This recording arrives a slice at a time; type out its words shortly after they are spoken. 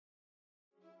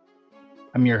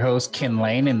I'm your host, Ken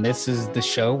Lane, and this is the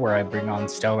show where I bring on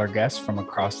stellar guests from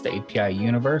across the API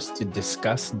universe to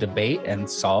discuss, debate, and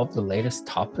solve the latest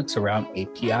topics around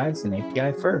APIs and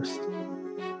API first.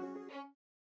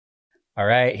 All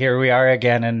right, here we are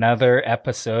again, another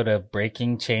episode of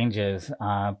Breaking Changes.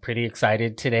 Pretty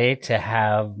excited today to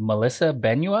have Melissa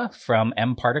Benua from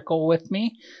mParticle with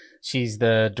me. She's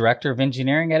the Director of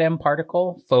Engineering at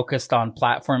mParticle, focused on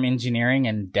platform engineering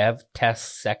and dev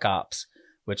test SecOps,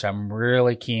 which I'm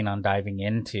really keen on diving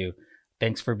into.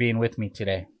 Thanks for being with me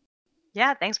today.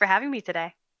 Yeah, thanks for having me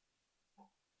today.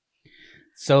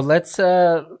 So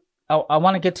I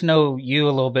want to get to know you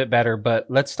a little bit better, but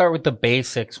let's start with the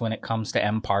basics when it comes to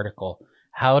mParticle.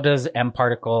 How does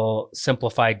mParticle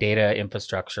simplify data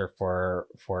infrastructure for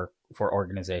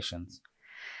organizations?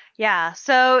 Yeah,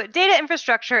 so data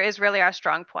infrastructure is really our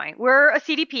strong point. We're a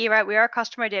CDP, right? We are a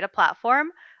customer data platform,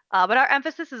 but our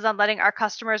emphasis is on letting our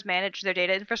customers manage their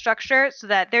data infrastructure so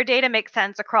that their data makes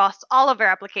sense across all of their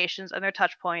applications and their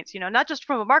touch points, not just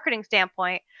from a marketing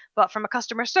standpoint, but from a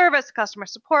customer service, customer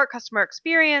support, customer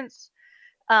experience.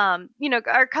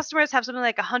 Our customers have something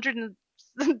like 100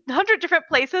 different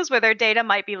places where their data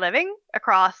might be living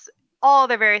across all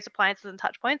their various appliances and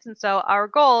touch points. And so our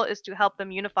goal is to help them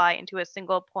unify into a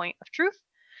single point of truth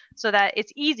so that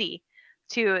it's easy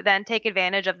to then take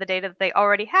advantage of the data that they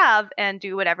already have and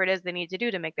do whatever it is they need to do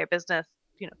to make their business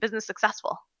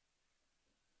successful.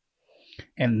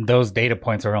 And those data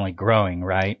points are only growing,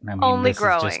 right? I mean, Only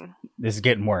growing. This is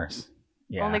getting worse.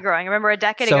 Yeah. Only growing. I remember a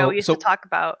decade ago we used to talk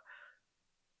about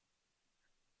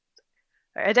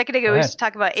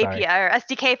API or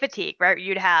SDK fatigue, right?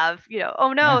 You'd have,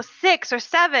 6 or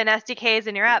 7 SDKs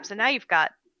in your apps, and now you've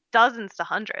got dozens to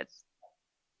hundreds.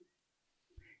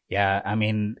 Yeah, I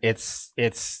mean, it's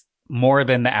more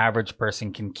than the average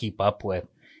person can keep up with.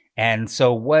 And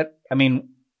so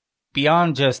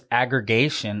beyond just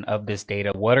aggregation of this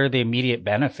data, what are the immediate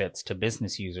benefits to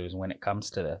business users when it comes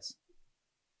to this?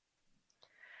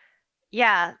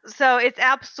 Yeah, so it's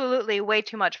absolutely way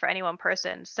too much for any one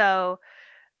person. So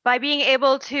by being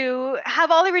able to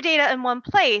have all of your data in one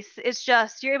place,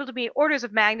 you're able to be orders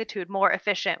of magnitude more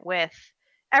efficient with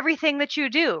everything that you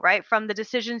do, right? From the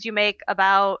decisions you make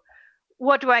about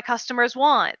what do my customers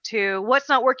want, to what's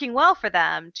not working well for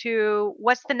them, to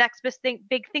what's the next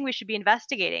big thing we should be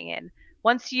investigating in.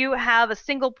 Once you have a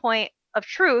single point of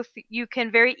truth, you can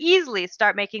very easily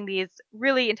start making these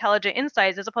really intelligent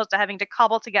insights as opposed to having to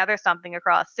cobble together something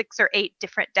across 6 or 8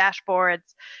 different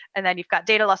dashboards. And then you've got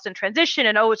data lost in transition,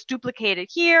 and it's duplicated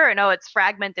here, and it's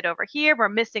fragmented over here. We're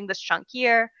missing this chunk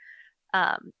here.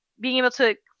 Being able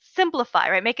to simplify,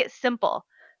 right? Make it simple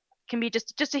can be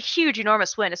just a huge,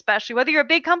 enormous win, especially whether you're a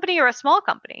big company or a small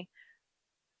company.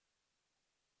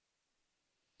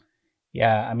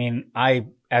 Yeah, I mean, I,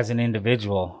 as an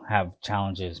individual, have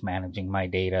challenges managing my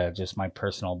data, just my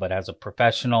personal, but as a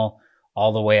professional,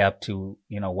 all the way up to,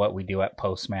 what we do at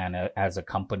Postman as a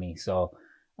company. So,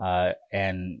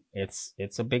 and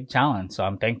it's a big challenge. So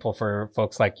I'm thankful for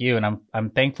folks like you, and I'm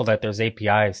thankful that there's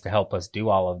APIs to help us do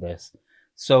all of this.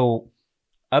 So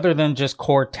other than just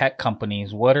core tech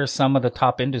companies, what are some of the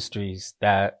top industries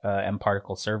that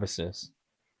mParticle services?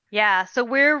 Yeah, so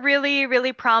we're really,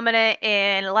 really prominent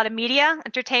in a lot of media,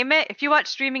 entertainment. If you watch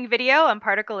streaming video,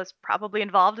 mParticle is probably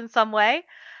involved in some way.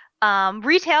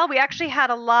 Retail, we actually had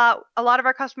a lot of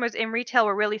our customers in retail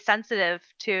were really sensitive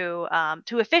to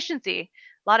efficiency.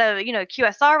 A lot of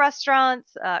QSR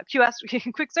restaurants,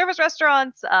 quick service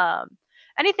restaurants,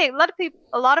 anything.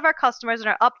 A lot of our customers and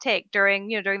our uptake during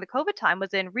the COVID time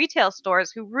was in retail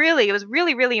stores it was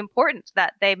really, really important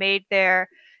that they made their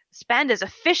spend as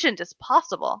efficient as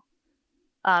possible.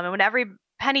 And when every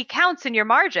penny counts in your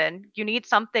margin, you need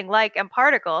something like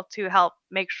mParticle to help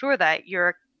make sure that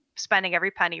you're spending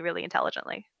every penny really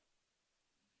intelligently.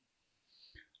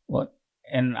 Well,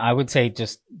 and I would say,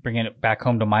 just bringing it back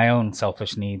home to my own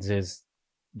selfish needs, is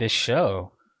this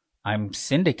show. I'm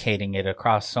syndicating it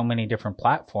across so many different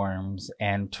platforms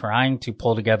and trying to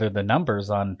pull together the numbers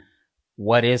on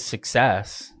what is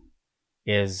success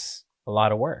is a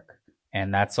lot of work.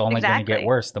 And that's only going to get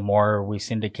worse. The more we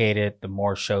syndicate it, the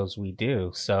more shows we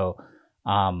do. So,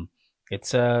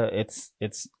 it's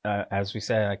as we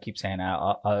said, I keep saying,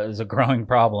 is a growing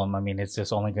problem. I mean, it's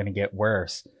just only going to get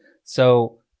worse.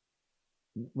 So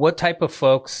what type of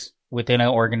folks within an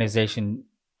organization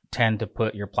tend to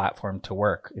put your platform to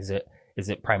work? Is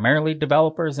it primarily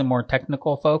developers and more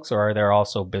technical folks, or are there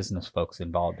also business folks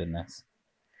involved in this?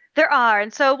 There are.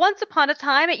 And so once upon a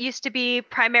time it used to be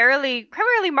primarily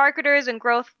marketers and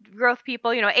growth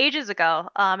people, ages ago.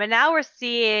 And now we're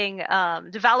seeing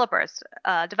developers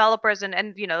and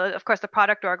of course the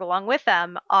product org along with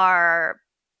them are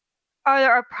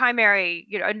our primary,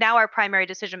 now our primary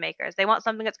decision makers. They want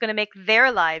something that's going to make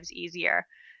their lives easier.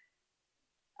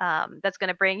 That's going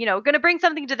to bring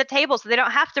something to the table, so they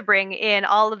don't have to bring in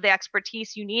all of the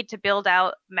expertise you need to build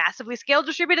out massively scaled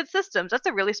distributed systems. That's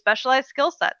a really specialized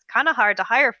skill set. It's kind of hard to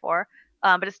hire for,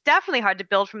 but it's definitely hard to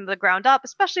build from the ground up,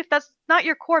 especially if that's not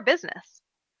your core business.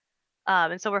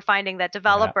 And so we're finding that Yeah.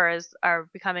 developers are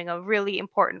becoming a really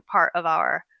important part of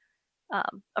our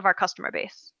customer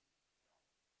base.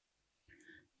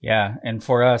 Yeah. And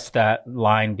for us, that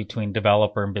line between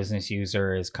developer and business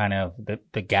user is kind of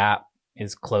the gap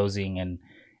is closing, and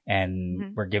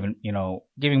Hmm. we're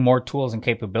giving more tools and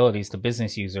capabilities to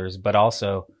business users, but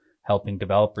also helping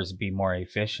developers be more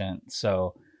efficient.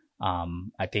 So, I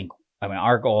mean,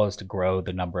 our goal is to grow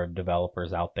the number of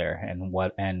developers out there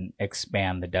and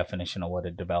expand the definition of what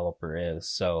a developer is.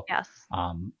 So, Yes.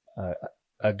 um,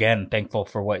 again, thankful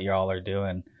for what y'all are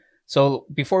doing. So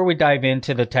before we dive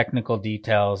into the technical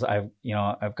details, I've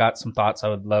got some thoughts I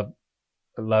would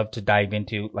love to dive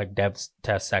into, like devs,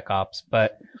 test, SecOps,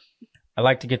 but I'd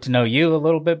like to get to know you a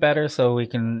little bit better so we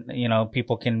can,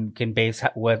 people can base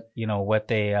what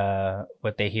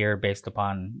they hear based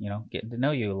upon, getting to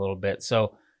know you a little bit.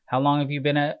 So how long have you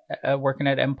been working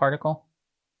at mParticle?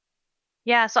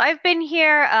 Yeah, so I've been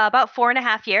here about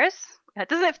 4.5 years. It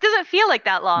doesn't feel like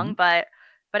that long, Mhm. but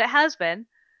it has been.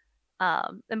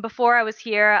 And before I was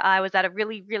here, I was at a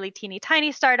really, really teeny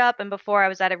tiny startup. And before I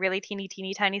was at a really teeny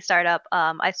tiny startup,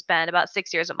 I spent about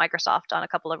 6 years at Microsoft on a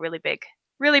couple of really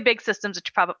big systems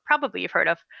that probably you've heard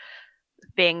of,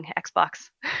 Bing, Xbox.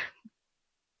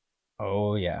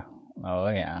 Oh yeah. Oh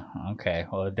yeah. Okay.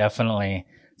 Well, definitely.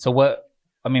 So what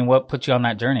put you on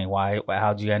that journey?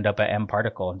 How'd you end up at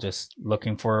mParticle? Just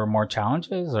looking for more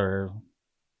challenges or?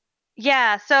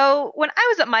 Yeah, so when I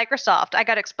was at Microsoft, I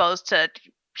got exposed to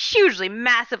hugely,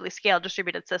 massively scaled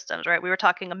distributed systems, right? We were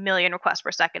talking a million requests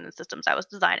per second in systems I was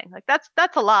designing. Like that's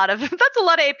a lot of that's a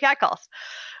lot of API calls.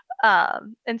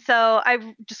 And so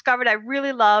I discovered I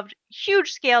really loved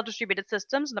huge scale distributed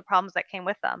systems and the problems that came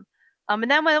with them.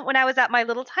 And then when I was at my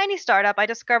little tiny startup, I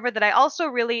discovered that I also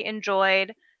really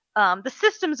enjoyed the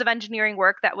systems of engineering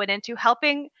work that went into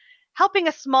helping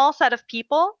a small set of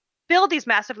people build these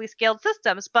massively scaled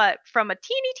systems, but from a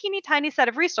teeny tiny set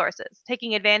of resources,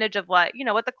 taking advantage of what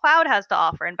the cloud has to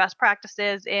offer and best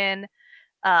practices in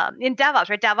DevOps.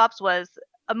 Right, DevOps was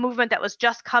a movement that was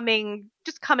just coming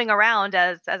around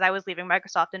as I was leaving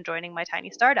Microsoft and joining my tiny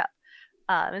startup.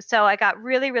 And so I got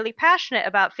really, really passionate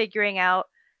about figuring out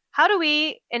how do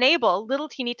we enable little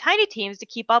teeny tiny teams to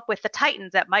keep up with the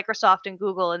titans at Microsoft and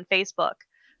Google and Facebook,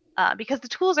 because the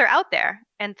tools are out there.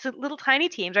 And so little tiny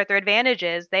teams, right, their advantage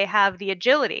is they have the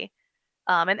agility,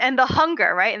 and the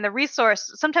hunger, right, and the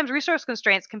resource. Sometimes resource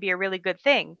constraints can be a really good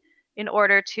thing in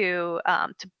order to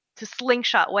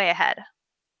slingshot way ahead.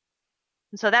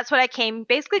 And so that's what I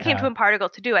basically came to Yeah. Imparticle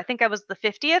to do. I think I was the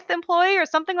 50th employee or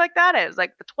something like that. I was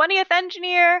like the 20th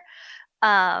engineer.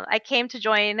 I came to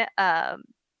join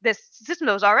this system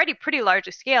that was already pretty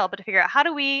largely scaled, but to figure out how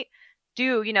do we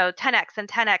do 10x and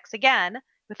 10x again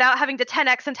without having to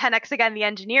 10x and 10x again the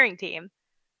engineering team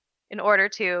in order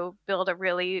to build a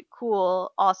really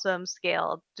cool, awesome,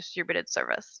 scaled distributed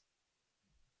service.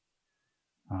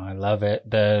 Oh, I love it.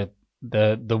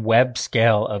 The web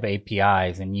scale of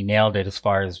APIs, and you nailed it as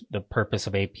far as the purpose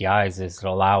of APIs is to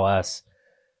allow us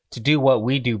to do what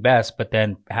we do best, but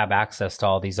then have access to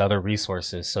all these other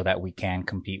resources so that we can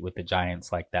compete with the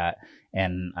giants like that.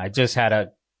 And I just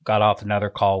got off another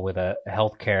call with a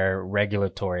healthcare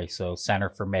regulatory, so Center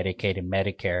for Medicaid and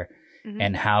Medicare, Hmm.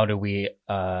 and how do we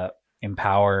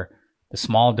empower the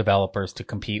small developers to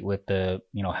compete with the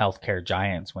healthcare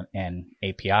giants and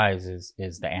APIs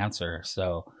is the answer.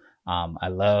 So I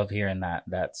love hearing that.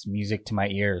 That's music to my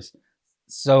ears.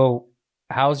 So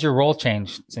how's your role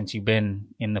changed since you've been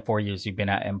in the 4 years you've been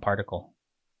at mParticle?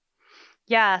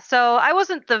 Yeah, so I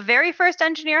wasn't the very first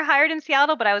engineer hired in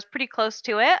Seattle, but I was pretty close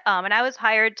to it. And I was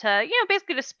hired to,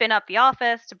 basically to spin up the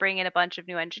office, to bring in a bunch of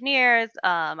new engineers.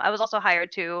 I was also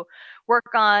hired to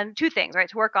work on two things, right?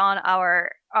 To work on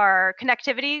our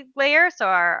connectivity layer, so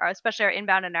especially our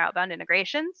inbound and our outbound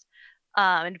integrations,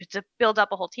 and to build up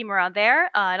a whole team around there,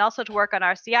 and also to work on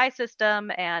our CI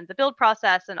system and the build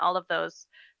process and all of those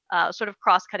sort of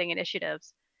cross-cutting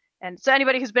initiatives. And so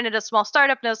anybody who's been at a small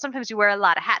startup knows sometimes you wear a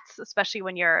lot of hats, especially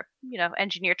when you're,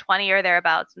 engineer 20 or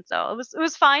thereabouts. And so it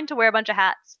was fine to wear a bunch of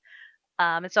hats.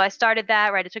 And so I started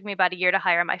that, right? It took me about a year to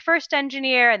hire my first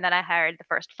engineer, and then I hired the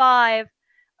first five.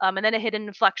 And then it hit an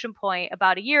inflection point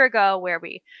about a year ago where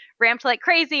we ramped like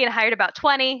crazy and hired about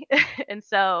 20. And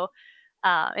so,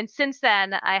 and since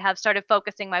then, I have started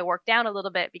focusing my work down a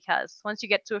little bit because once you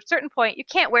get to a certain point, you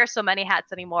can't wear so many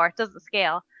hats anymore. It doesn't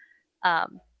scale.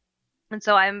 Um, and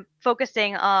so I'm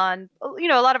focusing on,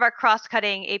 a lot of our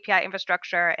cross-cutting API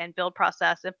infrastructure and build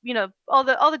process, and, all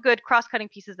the good cross-cutting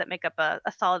pieces that make up a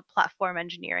solid platform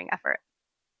engineering effort.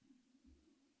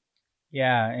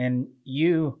 Yeah, and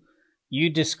you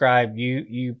described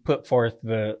you put forth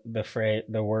the phrase,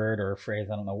 the word or phrase,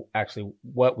 I don't know actually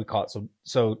what we call it.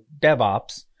 So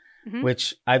DevOps, Mm-hmm.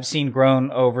 which I've seen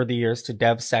grown over the years to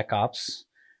DevSecOps,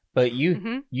 but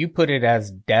Mm-hmm. you put it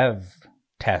as Dev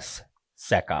Test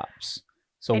SecOps.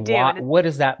 So I do. And what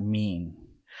does that mean?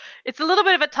 it's a little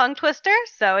bit of a tongue twister.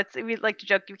 So we like to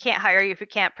joke, you can't hire you if you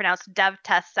can't pronounce dev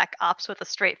test sec ops with a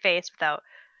straight face without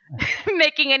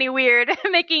making any weird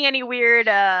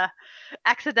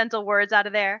accidental words out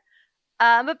of there.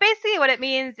 But basically, what it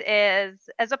means is,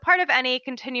 as a part of any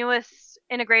continuous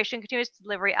integration, continuous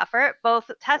delivery effort, both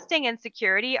testing and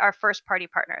security are first-party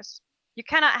partners. You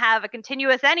cannot have a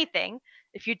continuous anything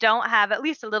if you don't have at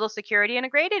least a little security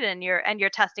integrated and your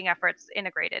testing efforts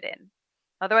integrated in.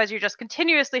 Otherwise, you're just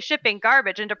continuously shipping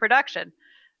garbage into production,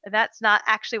 and that's not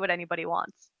actually what anybody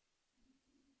wants.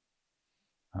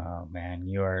 Oh man,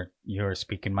 you're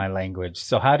speaking my language.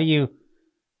 So how do you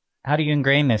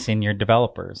ingrain this in your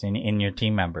developers, in your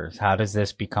team members? How does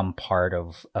this become part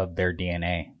of their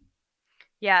DNA?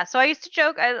 Yeah, so I used to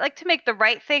joke I like to make the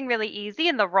right thing really easy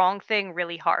and the wrong thing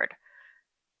really hard.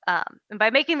 And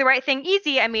by making the right thing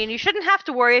easy, I mean you shouldn't have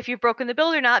to worry if you've broken the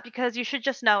build or not because you should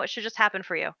just know it should just happen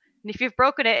for you. And if you've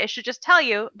broken it, it should just tell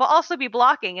you, but also be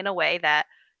blocking in a way that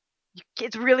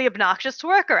it's really obnoxious to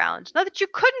work around. Not that you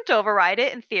couldn't override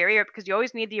it in theory or because you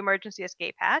always need the emergency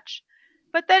escape hatch,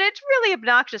 but that it's really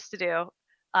obnoxious to do.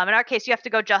 In our case, you have to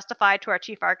go justify to our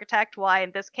chief architect why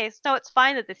in this case, no, it's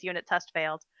fine that this unit test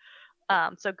failed.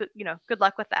 So good, good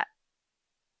luck with that.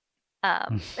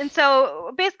 And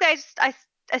so basically,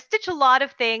 I stitch a lot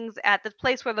of things at the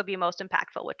place where they'll be most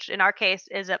impactful, which in our case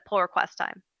is at pull request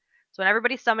time. So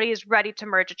when somebody is ready to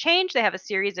merge a change, they have a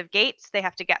series of gates they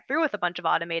have to get through with a bunch of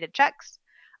automated checks.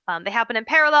 They happen in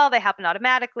parallel, they happen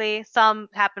automatically. Some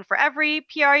happen for every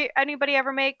PR anybody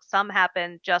ever makes. Some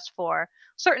happen just for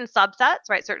certain subsets,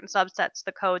 right? Certain subsets of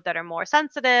the code that are more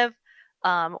sensitive,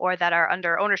 or that are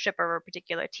under ownership of a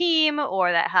particular team,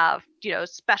 or that have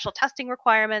special testing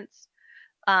requirements.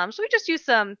 So we just use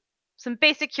some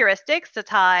basic heuristics to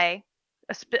tie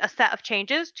a set of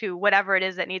changes to whatever it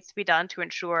is that needs to be done to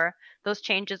ensure those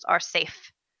changes are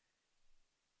safe.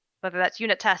 Whether that's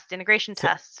unit tests, integration So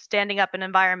tests, standing up an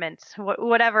environment,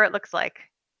 whatever it looks like.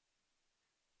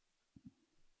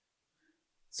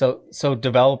 so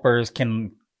developers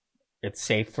can, it's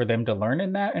safe for them to learn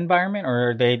in that environment,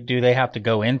 or do they have to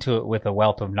go into it with a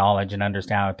wealth of knowledge and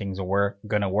understand how things are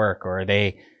going to work, or are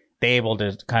they able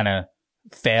to kind of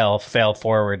fail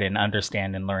forward and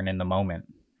understand and learn in the moment?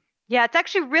 Yeah, it's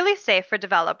actually really safe for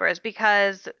developers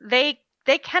because they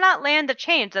cannot land a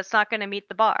change that's not going to meet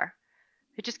the bar.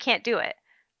 They just can't do it.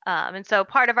 And so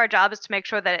part of our job is to make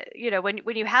sure that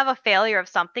when you have a failure of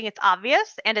something, it's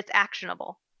obvious and it's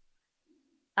actionable.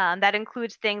 That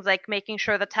includes things like making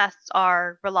sure the tests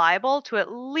are reliable to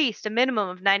at least a minimum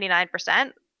of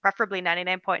 99%, preferably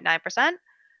 99.9%.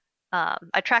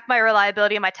 I track my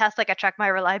reliability in my tests like I track my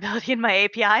reliability in my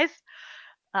APIs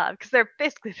because they're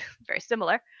basically very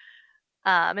similar.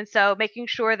 And so making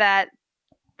sure that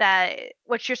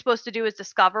what you're supposed to do is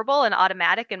discoverable and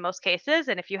automatic in most cases,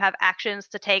 and if you have actions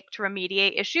to take to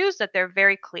remediate issues, that they're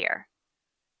very clear.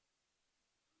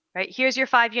 Right? Here's your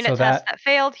 5 unit So test that that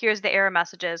failed. Here's the error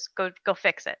messages. Go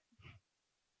fix it.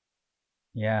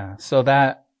 Yeah. So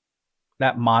that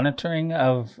monitoring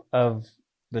of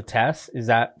the tests, is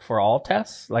that for all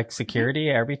tests, like Mm-hmm. security,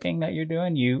 everything that you're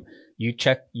doing? You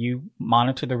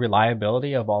monitor the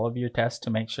reliability of all of your tests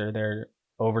to make sure they're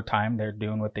over time they're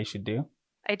doing what they should do.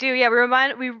 I do. Yeah,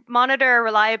 we monitor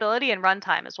reliability and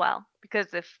runtime as well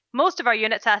because if most of our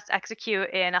unit tests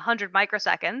execute in 100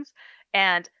 microseconds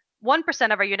and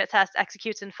 1% of our unit test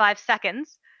executes in 5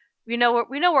 seconds, we know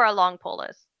where our long pole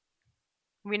is.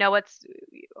 We know what's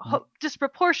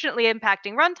disproportionately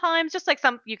impacting runtimes. Just like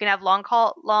you can have long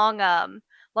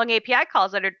API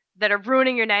calls that are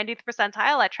ruining your 90th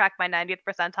percentile. I track my 90th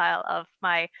percentile of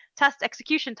my test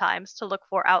execution times to look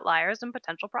for outliers and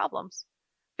potential problems.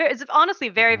 It's honestly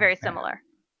very, very Okay. similar.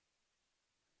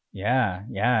 Yeah,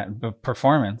 yeah. But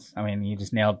performance. I mean, you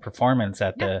just nailed performance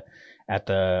at Yeah.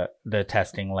 the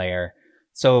testing layer.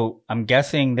 So I'm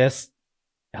guessing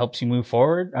helps you move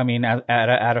forward. I mean,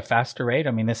 at a faster rate.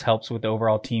 I mean, this helps with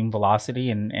overall team velocity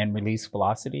and release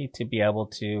velocity to be able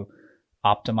to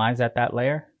optimize at that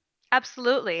layer.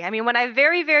 Absolutely. I mean, when I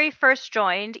very, very first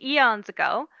joined eons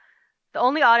ago, the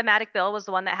only automatic build was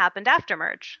the one that happened after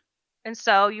merge. And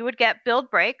so you would get build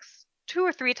breaks 2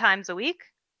 or 3 times a week.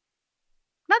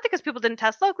 Not because people didn't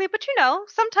test locally, but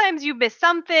sometimes you miss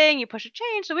something, you push a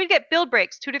change. So we'd get build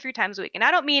breaks 2 to 3 times a week. And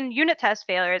I don't mean unit test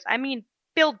failures, I mean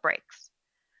build breaks.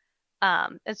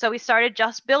 And so we started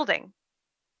just building.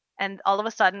 And all of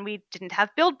a sudden, we didn't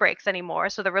have build breaks anymore.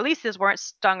 So the releases weren't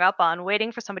stung up on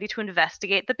waiting for somebody to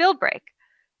investigate the build break.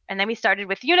 And then we started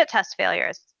with unit test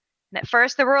failures. And at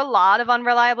first, there were a lot of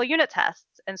unreliable unit tests.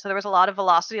 And so there was a lot of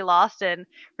velocity lost in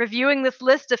reviewing this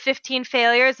list of 15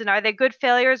 failures. And are they good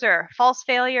failures or false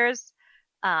failures?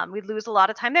 We'd lose a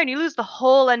lot of time there. And you lose the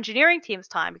whole engineering team's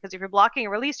time because if you're blocking a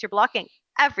release, you're blocking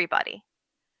everybody.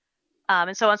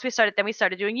 And so once we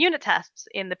started doing unit tests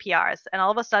in the PRs, and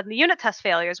all of a sudden the unit test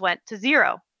failures went to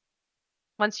 0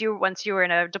 once you were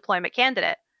in a deployment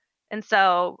candidate. And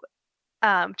so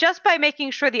just by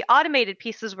making sure the automated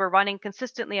pieces were running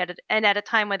consistently at a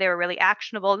time when they were really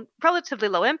actionable, relatively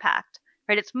low impact,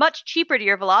 right? It's much cheaper to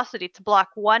your velocity to block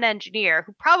one engineer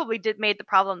who probably made the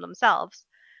problem themselves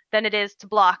than it is to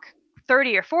block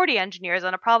 30 or 40 engineers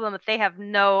on a problem that they have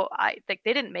they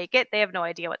didn't make it. They have no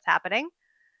idea what's happening.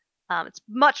 It's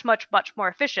much, much, much more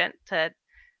efficient to,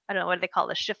 I don't know, what do they call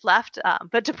this, shift left,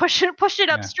 but to push it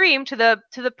upstream to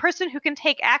the person who can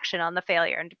take action on the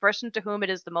failure and the person to whom it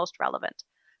is the most relevant.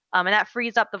 And that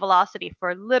frees up the velocity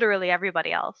for literally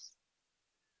everybody else.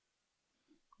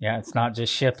 Yeah, it's not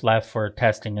just shift left for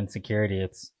testing and security.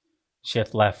 It's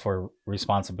shift left for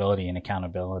responsibility and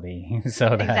accountability. So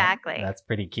exactly. That's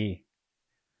pretty key.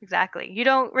 Exactly. You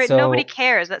don't, right? So, nobody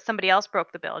cares that somebody else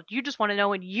broke the build. You just want to know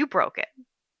when you broke it.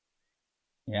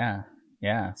 Yeah.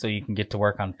 Yeah. So you can get to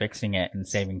work on fixing it and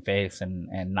saving face and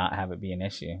not have it be an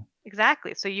issue.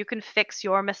 Exactly. So you can fix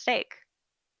your mistake.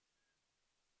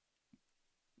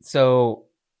 So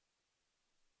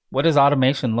what does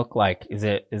automation look like? Is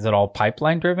it all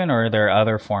pipeline driven, or are there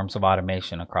other forms of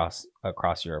automation across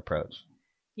your approach?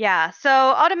 Yeah. So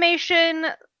automation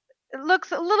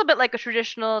looks a little bit like a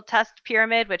traditional test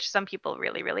pyramid, which some people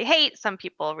really, really hate. Some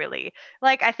people really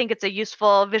like. I think it's a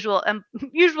useful visual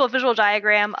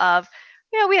diagram of,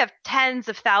 we have tens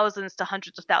of thousands to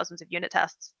hundreds of thousands of unit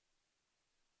tests.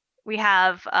 We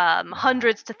have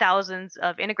hundreds to thousands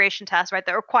of integration tests, right,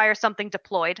 that require something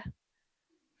deployed,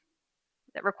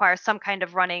 that requires some kind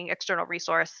of running external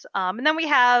resource. And then we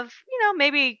have,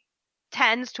 maybe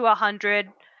tens to 100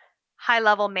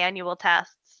 high-level manual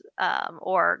tests.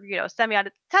 Or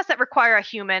semi-automated tests that require a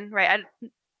human, right?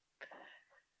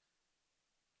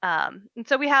 And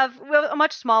so we have a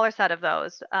much smaller set of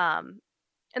those, and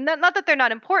not that they're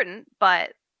not important,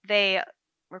 but they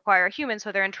require a human,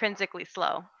 so they're intrinsically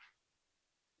slow.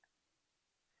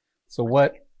 So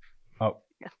what? Oh,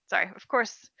 yeah, sorry. Of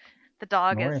course, the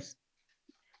dog is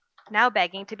now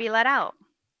begging to be let out.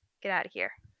 Get out of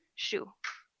here, shoo!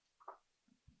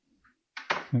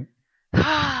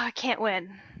 I can't win.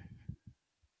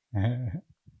 Can't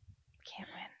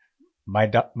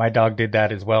win. My dog did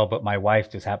that as well, but my wife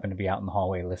just happened to be out in the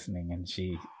hallway listening, and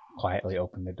she quietly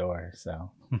opened the door.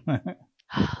 So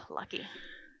lucky.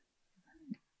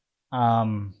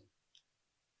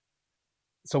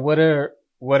 So what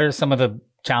are some of the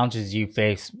challenges you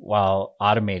face while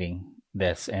automating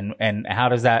this, and how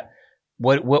does that?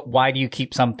 Why do you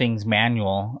keep some things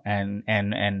manual, and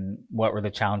what were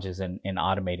the challenges in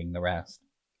automating the rest?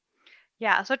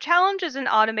 Yeah, so challenges in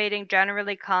automating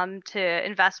generally come to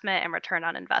investment and return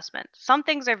on investment. Some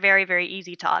things are very, very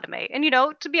easy to automate. And,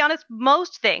 to be honest,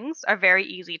 most things are very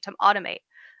easy to automate.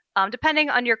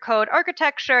 Depending on your code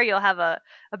architecture, you'll have a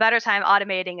better time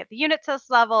automating at the unit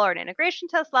test level or an integration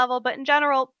test level. But in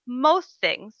general, most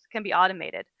things can be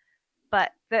automated. But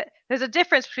there's a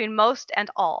difference between most and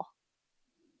all.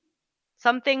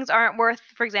 Some things aren't worth,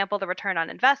 for example, the return on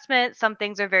investment. Some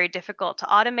things are very difficult to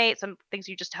automate. Some things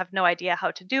you just have no idea how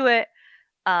to do it.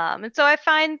 And so I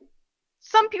find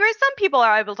some people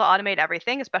are able to automate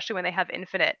everything, especially when they have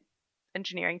infinite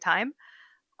engineering time.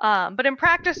 But in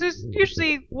practice, there's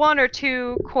usually one or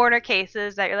two corner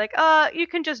cases that you're like, you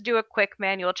can just do a quick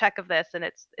manual check of this, and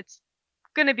it's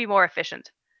going to be more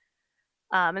efficient.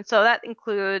 And so that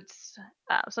includes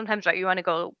sometimes, right, you want to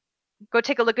go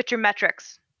take a look at your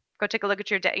metrics. Go take a look at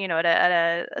your,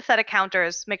 at a set of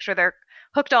counters. Make sure they're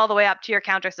hooked all the way up to your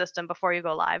counter system before you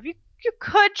go live. You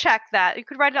could check that. You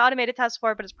could write an automated test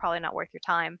for it, but it's probably not worth your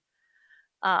time.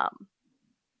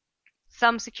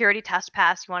 some security test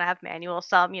pass you want to have manual,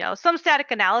 some, some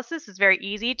static analysis is very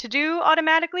easy to do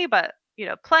automatically, but,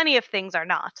 plenty of things are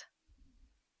not.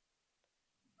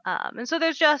 And so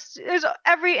there's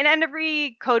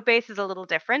every code base is a little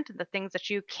different. The things that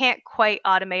you can't quite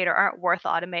automate or aren't worth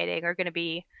automating are going to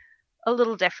be a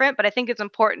little different, but I think it's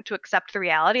important to accept the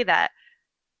reality that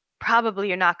probably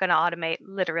you're not going to automate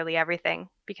literally everything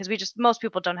because most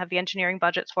people don't have the engineering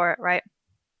budgets for it, right?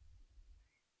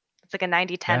 It's like a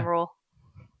 90-10 rule.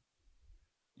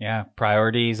 Yeah,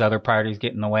 other priorities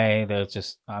get in the way.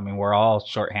 We're all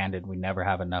shorthanded. We never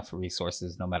have enough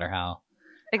resources, no matter how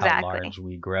large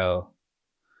we grow.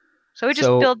 So we just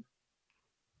build.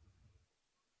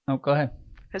 Oh, go ahead.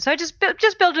 So I just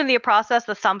build in the process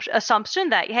assumption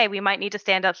that, hey, we might need to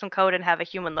stand up some code and have a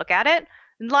human look at it.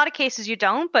 In a lot of cases you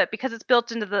don't, but because it's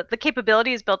built into the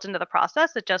capability is built into the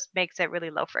process, it just makes it really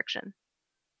low friction.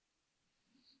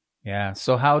 Yeah.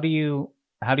 So how do you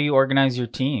organize your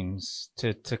teams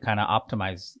to kind of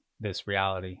optimize this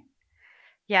reality?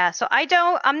 Yeah, so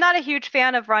I'm not a huge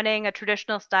fan of running a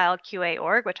traditional style QA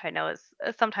org, which I know is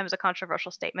sometimes a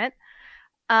controversial statement.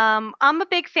 I'm a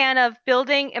big fan of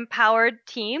building empowered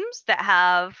teams that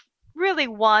have really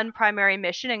one primary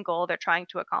mission and goal they're trying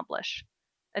to accomplish,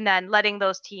 and then letting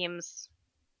those teams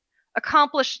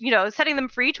accomplish, setting them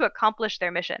free to accomplish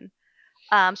their mission.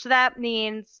 So that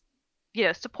means,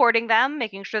 supporting them,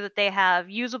 making sure that they have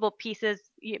usable pieces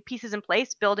in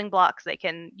place, building blocks they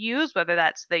can use, whether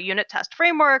that's the unit test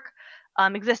framework,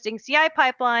 existing CI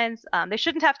pipelines. They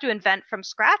shouldn't have to invent from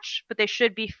scratch, but they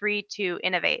should be free to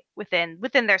innovate within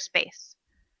their space,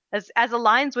 as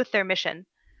aligns with their mission.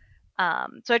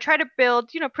 So I try to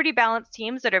build, pretty balanced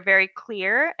teams that are very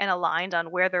clear and aligned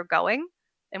on where they're going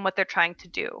and what they're trying to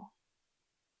do.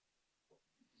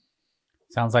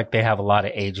 Sounds like they have a lot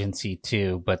of agency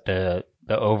too, but the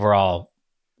overall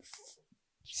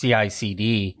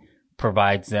CI/CD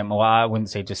provides them. Well, I wouldn't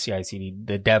say just CI/CD.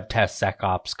 The dev test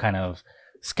SecOps kind of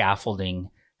scaffolding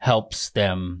helps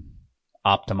them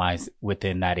optimize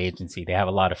within that agency. They have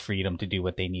a lot of freedom to do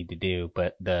what they need to do,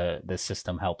 but the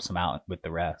system helps them out with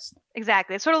the rest.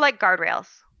 Exactly. It's sort of like guardrails.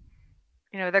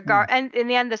 And in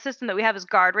the end, the system that we have is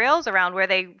guardrails around where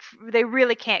they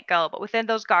really can't go. But within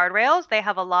those guardrails, they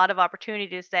have a lot of opportunity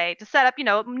to set up,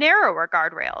 narrower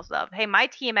guardrails of, hey, my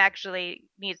team actually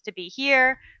needs to be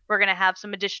here. We're going to have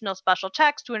some additional special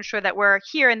checks to ensure that we're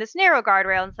here in this narrow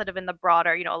guardrail instead of in the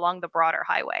broader, along the broader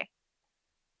highway.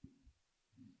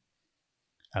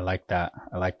 I like that.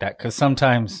 Because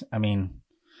sometimes,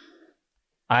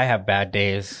 I have bad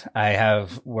days. I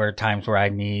have times where I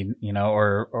need,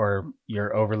 or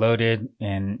you're overloaded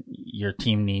and your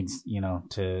team needs,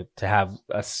 to have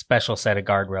a special set of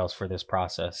guardrails for this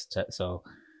process.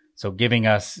 So giving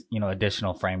us,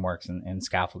 additional frameworks and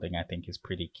scaffolding, I think is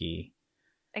pretty key.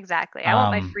 Exactly. I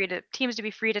want my teams to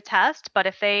be free to test, but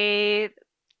if they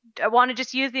want to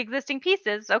just use the existing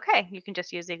pieces, okay, you can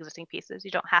just use the existing pieces.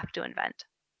 You don't have to invent.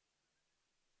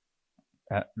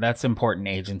 That's important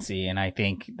agency, and I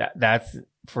think that's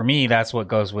for me. That's what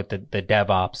goes with the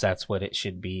DevOps. That's what it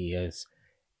should be.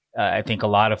 I think a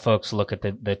lot of folks look at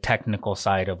the technical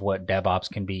side of what DevOps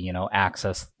can be.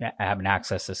 Having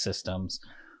access to systems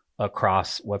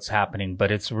across what's happening,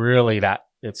 but it's really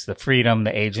it's the freedom,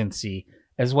 the agency,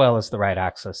 as well as the right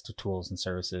access to tools and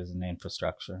services and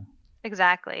infrastructure.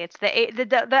 Exactly. It's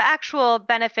the actual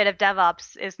benefit of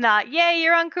DevOps is not, yay,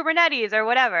 you're on Kubernetes or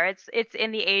whatever. It's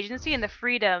in the agency and the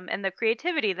freedom and the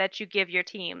creativity that you give your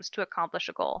teams to accomplish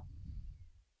a goal.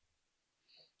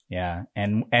 Yeah,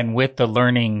 and with the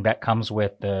learning that comes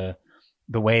with the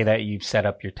way that you've set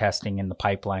up your testing and the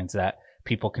pipelines, that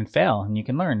people can fail and you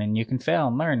can learn and you can fail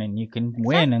and learn and you can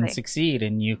win and succeed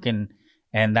and you can.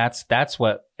 And that's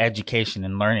what education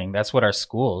and learning, that's what our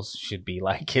schools should be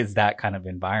like, is that kind of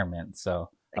environment. So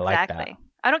I like that.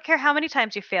 I don't care how many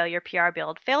times you fail your PR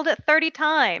build. Failed it 30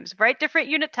 times. Write different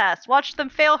unit tests. Watch them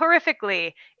fail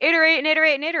horrifically. Iterate and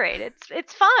iterate and iterate.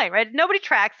 It's fine, right? Nobody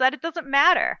tracks that. It doesn't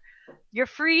matter. You're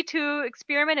free to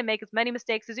experiment and make as many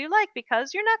mistakes as you like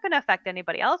because you're not going to affect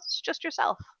anybody else. It's just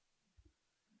yourself.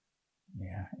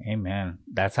 Yeah, amen.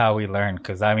 That's how we learn.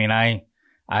 Because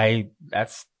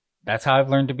that's how I've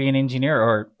learned to be an engineer,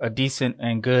 or a decent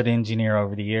and good engineer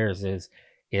over the years, is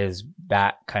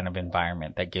that kind of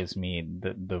environment that gives me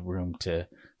the room to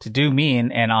do me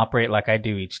and operate like I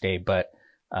do each day, but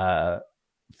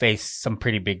face some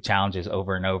pretty big challenges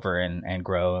over and over and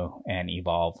grow and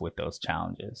evolve with those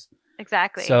challenges.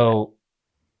 Exactly. So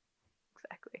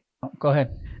exactly. Oh, go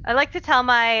ahead. I like to tell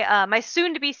my my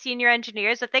soon-to-be senior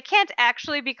engineers that they can't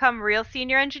actually become real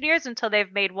senior engineers until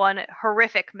they've made one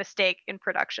horrific mistake in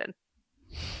production.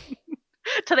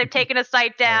 till they've taken a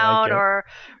site I like down it. or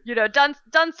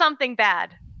done something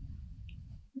bad.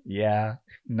 Yeah.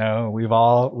 No, we've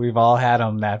all had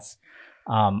them. That's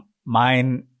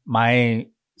my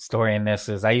story in this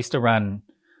is I used to run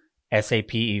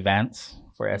SAP events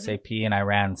for Mm-hmm. SAP, and I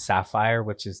ran Sapphire,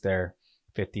 which is their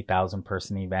 50,000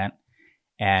 person event,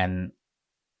 and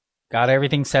got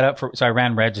everything set up for, so I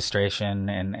ran registration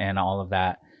and all of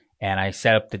that. And I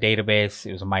set up the database.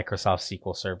 It was a Microsoft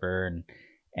SQL server,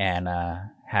 and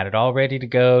had it all ready to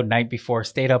go night before,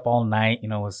 stayed up all night,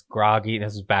 was groggy.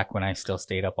 This was back when I still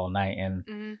stayed up all night. And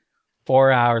Mm-hmm.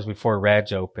 4 hours before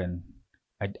Reg opened,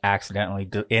 I accidentally,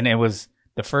 and it was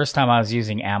the first time I was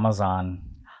using Amazon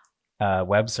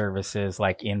web services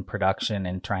like in production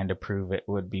and trying to prove it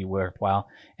would be worthwhile.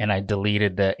 And I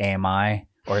deleted the AMI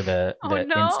or the Oh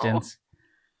no. instance.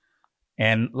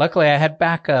 And luckily I had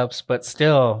backups, but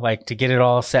still, like, to get it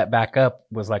all set back up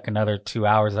was like another 2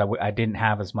 hours. I didn't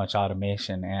have as much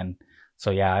automation. And so,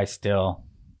 yeah, I still,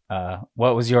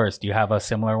 what was yours? Do you have a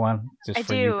similar one just I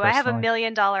for you do. I have a $1 personally?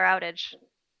 million outage.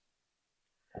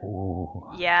 Ooh,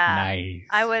 Yeah.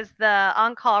 I nice. was the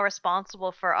on-call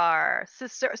responsible for our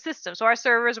system. So our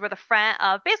servers were the front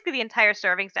of basically the entire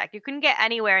serving stack. You couldn't get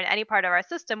anywhere in any part of our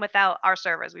system without our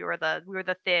servers. We were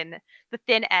the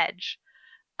thin edge.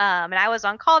 And I was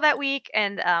on call that week,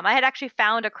 and I had actually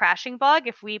found a crashing bug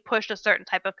if we pushed a certain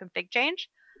type of config change.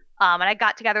 And I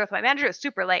got together with my manager. It was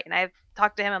super late, and I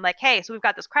talked to him. I'm like, "Hey, so we've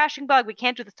got this crashing bug. We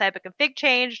can't do this type of config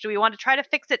change. Do we want to try to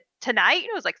fix it tonight?"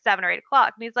 It was like 7 or 8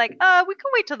 o'clock, and he's like, We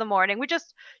can wait till the morning.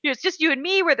 It's just you and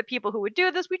me. We're the people who would do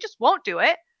this. We just won't do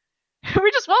it.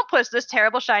 We just won't push this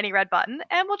terrible shiny red button,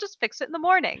 and we'll just fix it in the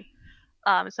morning."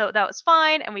 So that was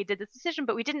fine, and we did this decision,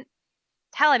 but we didn't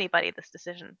tell anybody this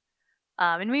decision.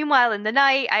 And meanwhile, in the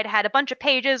night, I'd had a bunch of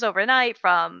pages overnight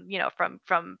from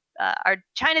our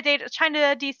China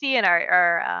DC, and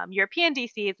our European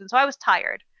DCs, and so I was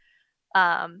tired.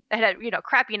 I had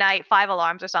crappy night, 5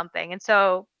 alarms or something, and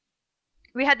so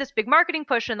we had this big marketing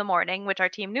push in the morning, which our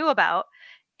team knew about.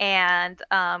 And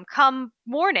come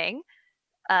morning,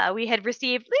 we had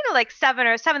received, like 7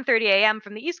 or 7:30 a.m.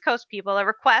 from the East Coast people, a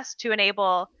request to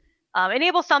enable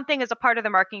something as a part of the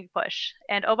marketing push.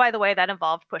 And oh, by the way, that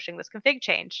involved pushing this config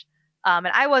change. And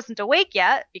I wasn't awake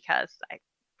yet because I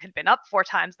had been up 4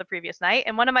 times the previous night.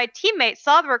 And one of my teammates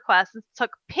saw the request and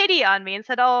took pity on me and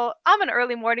said, "Oh, I'm an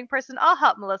early morning person. I'll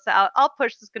help Melissa out. I'll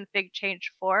push this config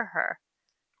change for her."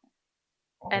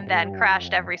 And then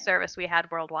crashed every Oh, service we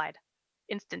had worldwide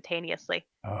instantaneously.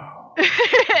 oh,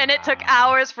 And it took wow.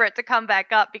 hours for it to come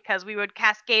back up because we would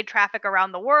cascade traffic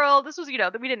around the world. This was, we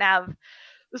didn't have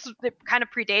it kind of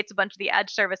predates a bunch of the edge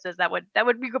services that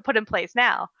we could put in place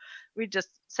now. We just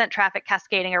sent traffic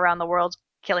cascading around the world,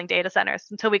 killing data centers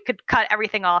until we could cut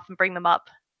everything off and bring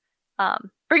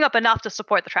up enough to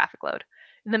support the traffic load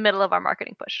in the middle of our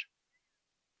marketing push.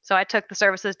 So I took the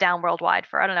services down worldwide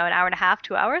for, I don't know, an hour and a half,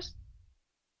 2 hours.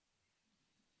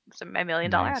 It's a $1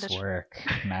 million Nice outage. work.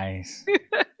 Nice.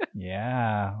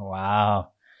 Yeah.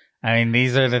 Wow. I mean,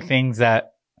 these are the things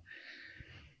that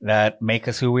make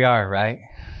us who we are, right?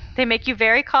 They make you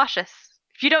very cautious.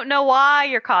 If you don't know why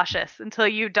you're cautious until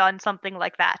you've done something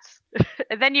like that,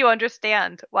 and then you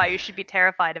understand why you should be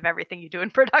terrified of everything you do in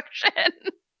production.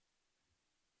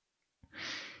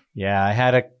 Yeah, I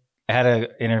had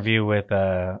a interview with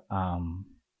a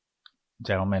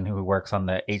gentleman who works on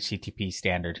the HTTP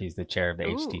standard. He's the chair of the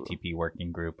Ooh. HTTP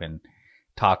working group, and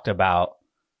talked about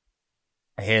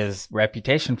his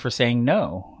reputation for saying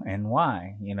no and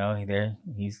why.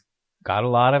 He's got a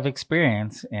lot of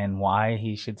experience and why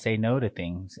he should say no to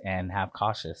things and have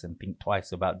cautious and think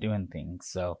twice about doing things.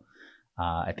 So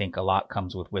I think a lot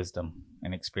comes with wisdom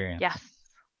and experience. Yes.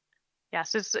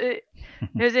 Yes.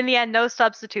 There's in the end no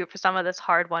substitute for some of this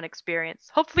hard won experience.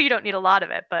 Hopefully you don't need a lot of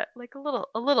it, but like a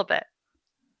little bit.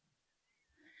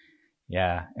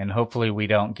 Yeah, and hopefully we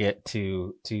don't get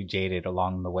too jaded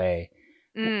along the way.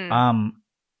 Mm. Um,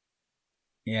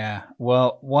 yeah.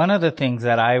 Well, one of the things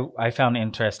that I found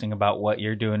interesting about what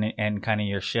you're doing and kind of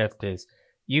your shift is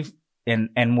you've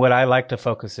and what I like to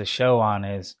focus the show on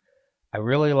is I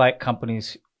really like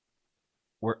companies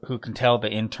who can tell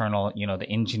the internal, the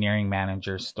engineering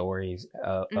manager stories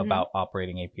Mhm. about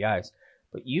operating APIs.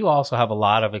 But you also have a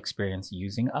lot of experience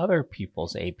using other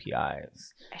people's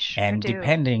APIs I sure and do.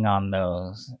 depending on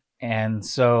those. And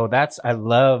so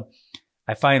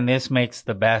I find this makes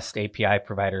the best API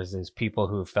providers is people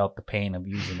who have felt the pain of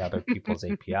using other people's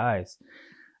APIs.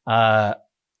 Uh,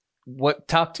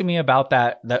 talk to me about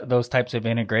those types of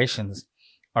integrations.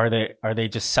 Are they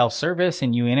just self-service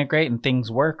and you integrate and things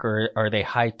work, or are they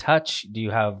high touch? Do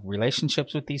you have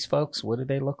relationships with these folks? What do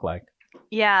they look like?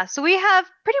 Yeah, so we have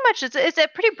pretty much it's a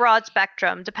pretty broad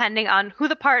spectrum depending on who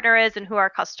the partner is and who our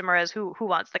customer is, who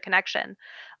wants the connection.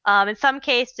 In some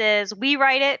cases, we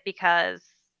write it because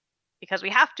we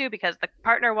have to, because the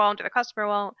partner won't or the customer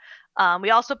won't.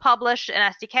 We also publish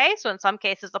an SDK, so in some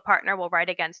cases the partner will write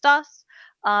against us,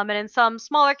 and in some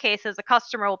smaller cases the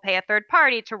customer will pay a third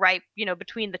party to write,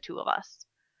 between the two of us.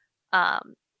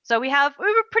 So we have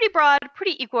a pretty broad,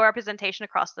 pretty equal representation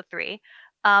across the three.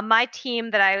 My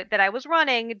team that I was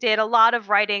running did a lot of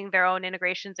writing their own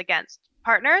integrations against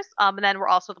partners, and then we're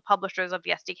also the publishers of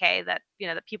the SDK that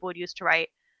that people would use to write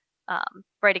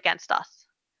against us.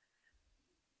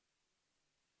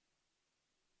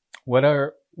 What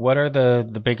are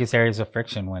the biggest areas of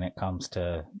friction when it comes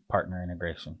to partner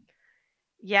integration?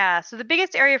 Yeah, so the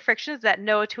biggest area of friction is that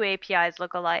no two APIs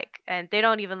look alike, and they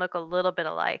don't even look a little bit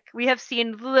alike. We have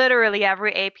seen literally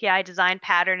every API design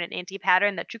pattern and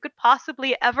anti-pattern that you could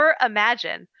possibly ever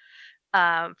imagine,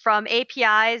 from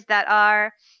APIs that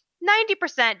are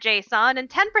 90% JSON and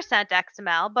 10%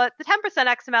 XML, but the 10%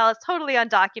 XML is totally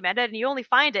undocumented, and you only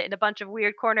find it in a bunch of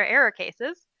weird corner error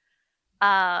cases,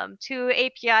 to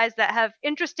APIs that have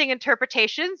interesting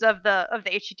interpretations of the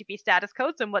HTTP status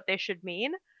codes and what they should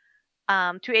mean,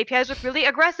 to APIs with really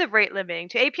aggressive rate limiting,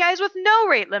 to APIs with no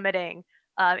rate limiting.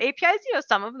 APIs,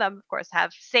 some of them, of course,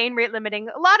 have sane rate limiting.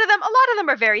 A lot of them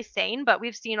are very sane, but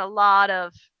we've seen a lot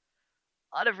of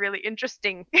really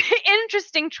interesting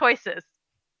choices.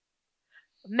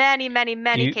 Many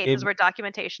cases where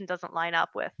documentation doesn't line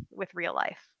up with real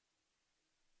life.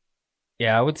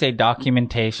 Yeah, I would say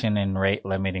documentation and rate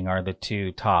limiting are the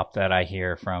two top that I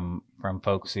hear from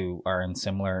folks who are in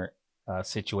similar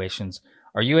situations.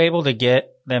 Are you able to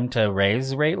get them to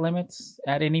raise rate limits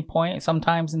at any point,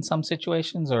 sometimes in some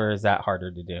situations, or is that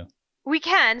harder to do? We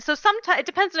can. So sometimes it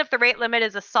depends on if the rate limit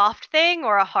is a soft thing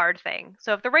or a hard thing.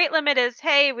 So if the rate limit is,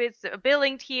 hey, it's a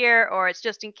billing tier, or it's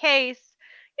just in case,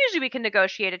 usually we can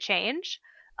negotiate a change.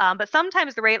 But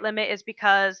sometimes the rate limit is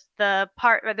because there's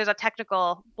a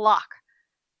technical block.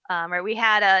 Right? We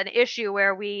had an issue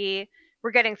where we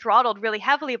were getting throttled really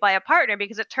heavily by a partner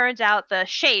because it turns out the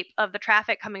shape of the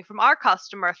traffic coming from our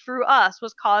customer through us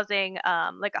was causing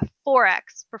like a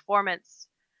 4x performance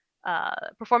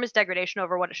degradation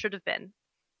over what it should have been.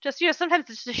 Just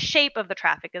sometimes it's the shape of the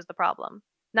traffic is the problem,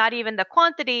 not even the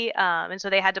quantity. And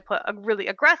so they had to put a really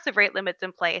aggressive rate limits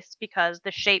in place because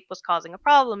the shape was causing a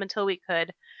problem until we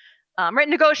could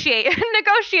negotiate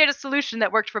a solution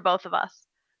that worked for both of us,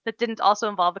 that didn't also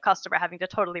involve the customer having to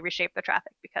totally reshape the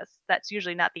traffic, because that's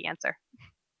usually not the answer.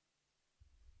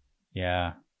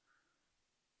 Yeah.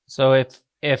 So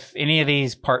if any of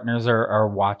these partners are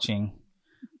watching,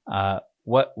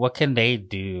 what can they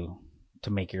do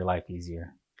to make your life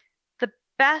easier? The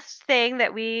best thing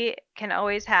that we can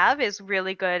always have is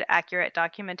really good, accurate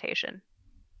documentation.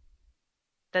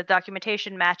 The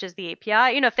documentation matches the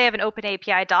API. If they have an open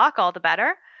API doc, all the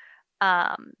better.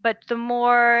 But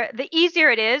the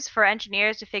easier it is for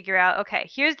engineers to figure out, okay,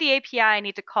 here's the API I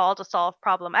need to call to solve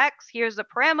problem X. Here's the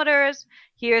parameters.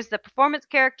 Here's the performance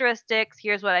characteristics.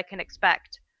 Here's what I can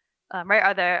expect. Right?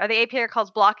 Are the API calls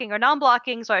blocking or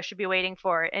non-blocking? So I should be waiting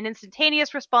for an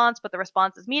instantaneous response, but the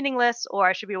response is meaningless, or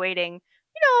I should be waiting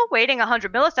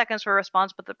 100 milliseconds for a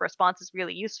response, but the response is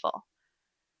really useful.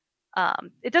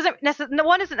 One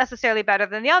isn't necessarily better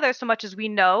than the other so much as we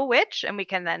know which, and we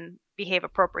can then behave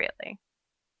appropriately.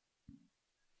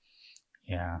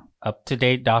 Yeah.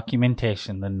 Up-to-date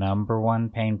documentation, the number one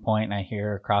pain point I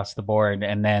hear across the board.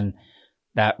 And then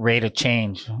that rate of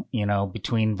change,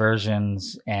 between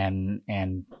versions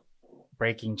and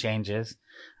breaking changes.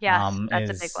 Yes,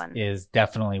 that's a big one. Is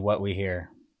definitely what we hear.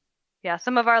 Yeah,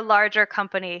 some of our larger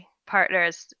company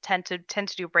partners tend to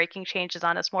do breaking changes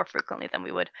on us more frequently than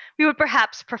we would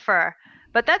perhaps prefer.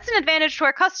 But that's an advantage to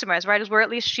our customers, right? As we're at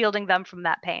least shielding them from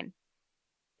that pain.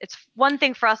 It's one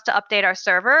thing for us to update our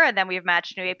server and then we've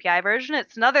matched a new API version.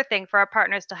 It's another thing for our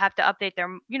partners to have to update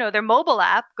their mobile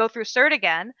app, go through CERT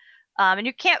again. And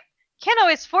you can't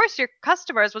always force your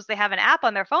customers once they have an app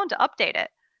on their phone to update it.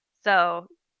 So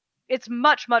it's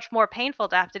much more painful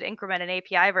to have to increment an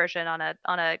API version on an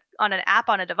app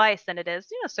on a device than it is,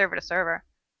 server to server.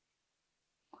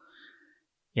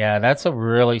 Yeah, that's a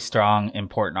really strong,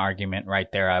 important argument right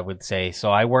there, I would say.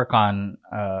 So I work on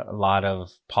a lot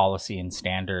of policy and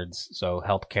standards. So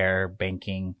healthcare,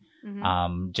 banking,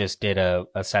 just did a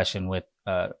session with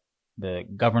the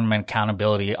Government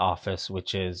Accountability Office,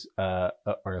 which is or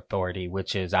authority,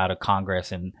 which is out of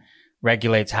Congress and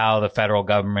regulates how the federal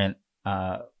government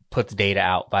puts data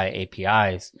out via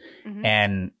APIs.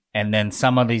 And then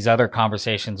some of these other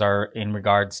conversations are in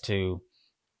regards to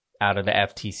out of the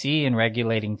FTC and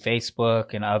regulating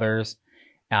Facebook and others.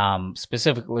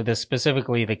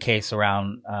 specifically the case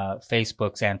around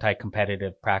Facebook's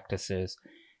anti-competitive practices.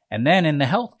 And then in the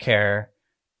healthcare,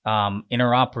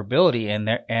 interoperability,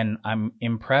 and I'm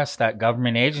impressed that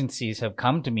government agencies have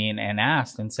come to me and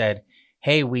asked and said,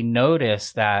 hey, we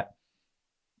noticed that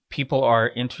people are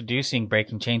introducing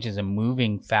breaking changes and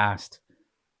moving fast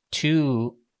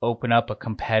to open up a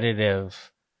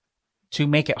competitive, to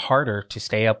make it harder to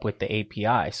stay up with the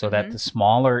API so that the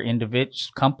smaller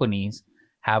individual companies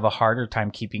have a harder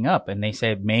time keeping up. And they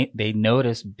said they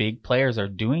notice big players are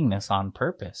doing this on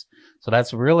purpose. So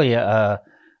that's really a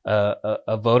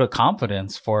vote of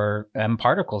confidence for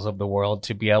mParticles of the world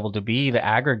to be able to be the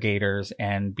aggregators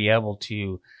and be able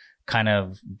to kind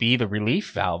of be the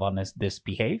relief valve on this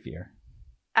behavior.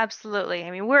 Absolutely.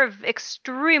 I mean, we're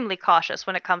extremely cautious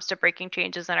when it comes to breaking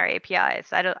changes in our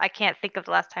APIs. I can't think of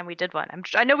the last time we did one.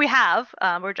 I know we have.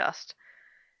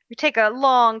 We take a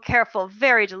long, careful,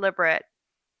 very deliberate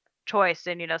choice,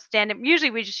 and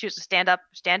usually we just choose to stand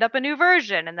up a new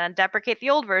version and then deprecate the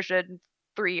old version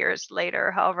 3 years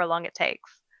later, however long it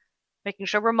takes. Making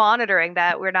sure we're monitoring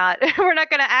that we're not going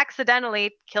to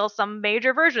accidentally kill some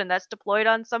major version that's deployed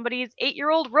on somebody's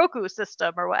 8-year-old Roku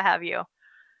system or what have you.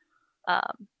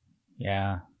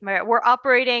 We're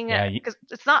operating because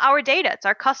it's not our data, it's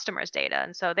our customers' data,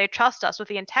 and so they trust us with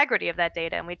the integrity of that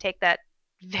data, and we take that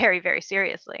very, very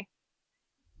seriously.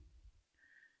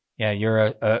 Yeah,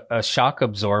 you're a shock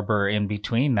absorber in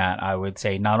between that. I would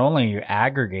say not only are you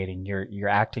aggregating, you're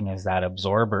acting as that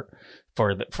absorber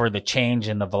for the change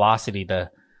in the velocity.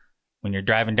 When you're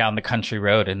driving down the country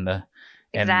road and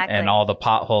and all the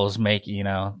potholes make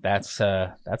that's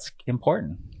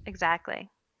important. Exactly.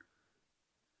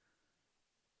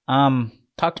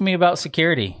 Talk to me about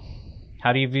security.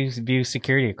 How do you view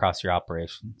security across your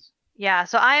operations? Yeah,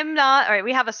 so I'm not, all right,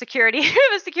 we have a security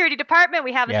department,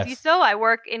 we have a CISO. I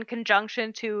work in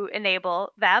conjunction to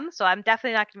enable them, so I'm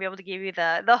definitely not going to be able to give you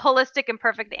the holistic and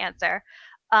perfect answer.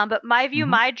 But my view,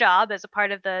 my job as a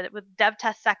part of with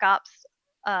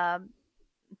DevTestSecOps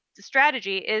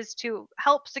strategy is to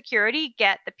help security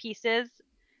get the pieces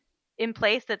in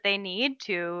place that they need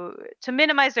to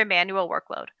minimize their manual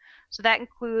workload. So that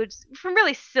includes from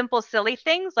really simple, silly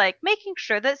things like making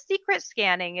sure that secret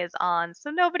scanning is on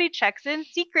so nobody checks in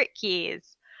secret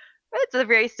keys. It's a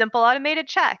very simple automated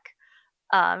check.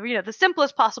 The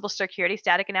simplest possible security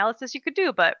static analysis you could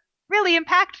do, but really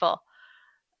impactful.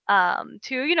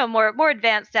 To more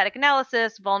advanced static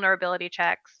analysis, vulnerability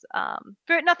checks.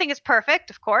 Nothing is perfect,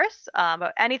 of course,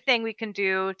 but anything we can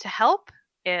do to help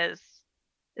is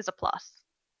a plus.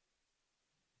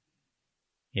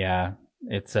 Yeah.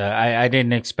 It's I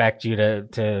didn't expect you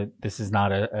to this is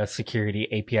not a security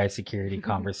API security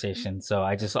conversation. So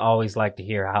I just always like to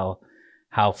hear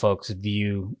how folks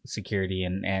view security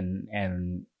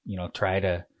and try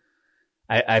to,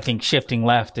 I think shifting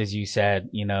left, as you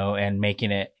said, and making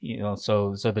it,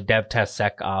 so the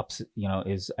DevTestSecOps,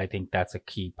 I think that's a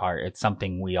key part. It's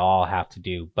something we all have to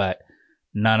do, but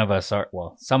none of us are,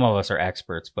 some of us are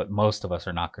experts, but most of us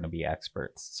are not going to be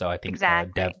experts. So I think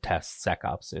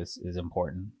DevTestSecOps is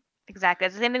important. Exactly.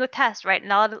 It's the same thing with tests, right? And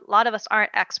a lot of us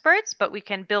aren't experts, but we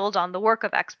can build on the work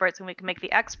of experts and we can make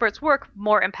the experts' work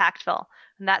more impactful.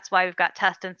 And that's why we've got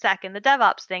test and sec in the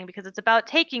DevOps thing, because it's about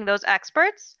taking those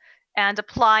experts and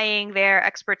applying their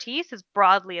expertise as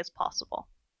broadly as possible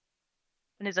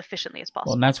and as efficiently as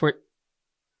possible. Well,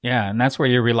 and that's where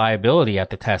your reliability at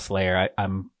the test layer,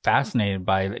 I'm fascinated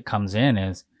by, that comes in,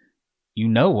 is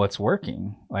what's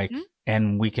working,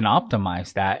 and we can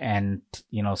optimize that, and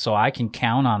so I can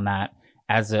count on that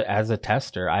as a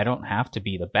tester. I don't have to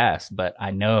be the best, but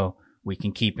I know we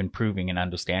can keep improving and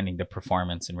understanding the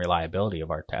performance and reliability of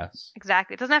our tests.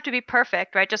 Exactly. It doesn't have to be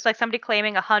perfect, right? Just like somebody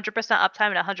claiming 100%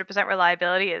 uptime and 100%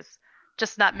 reliability is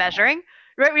just not measuring.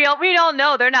 Right? We all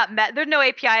know they're not there's no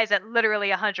APIs at literally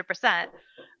 100%.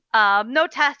 No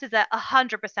test is at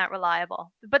 100%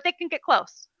 reliable, but they can get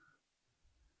close.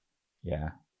 Yeah,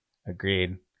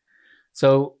 agreed.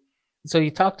 So you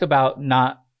talked about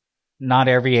not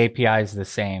every API is the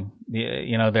same.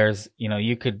 There's,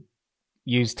 you could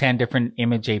use 10 different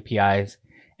image APIs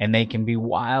and they can be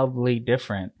wildly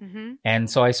different. Mm-hmm. And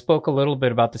so I spoke a little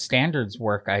bit about the standards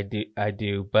work I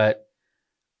do, but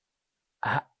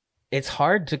it's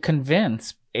hard to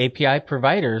convince API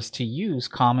providers to use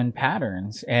common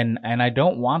patterns. And I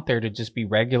don't want there to just be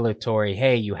regulatory,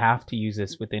 hey, you have to use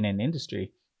this within an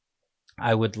industry.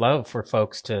 I would love for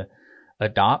folks to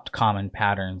adopt common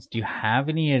patterns. Do you have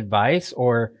any advice,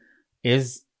 or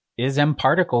is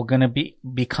mParticle going to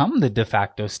become the de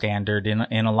facto standard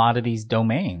in a lot of these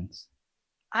domains?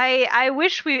 I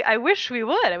wish we would. I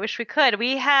wish we could.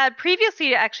 We had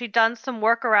previously actually done some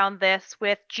work around this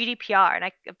with GDPR,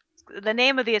 and the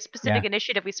name of the specific Yeah.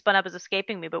 initiative we spun up is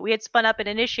escaping me, but we had spun up an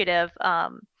initiative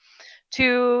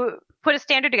to put a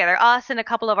standard together, us and a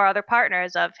couple of our other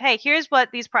partners, of, hey, here's what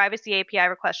these privacy API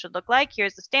requests should look like.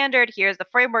 Here's the standard. Here's the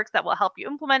frameworks that will help you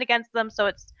implement against them, so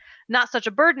it's not such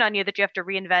a burden on you that you have to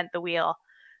reinvent the wheel,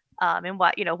 and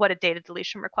what a data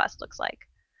deletion request looks like.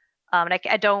 And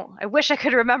I wish I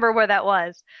could remember where that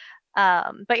was.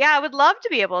 But yeah, I would love to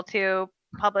be able to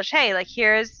publish, hey, like,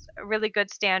 here's a really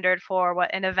good standard for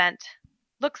what an event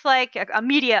looks like, a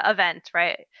media event,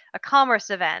 right? A commerce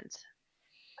event,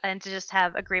 and to just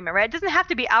have agreement, right? It doesn't have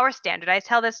to be our standard. I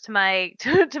tell this to my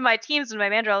to my teams and my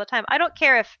manager all the time. I don't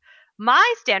care if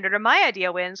my standard or my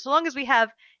idea wins, so long as we have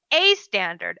a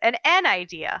standard and an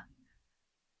idea.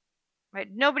 Right?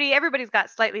 Everybody's got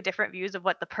slightly different views of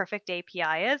what the perfect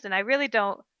API is, and I really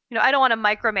don't, I don't want to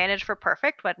micromanage for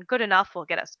perfect, but good enough will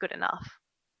get us good enough.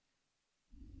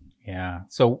 Yeah.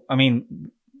 So, I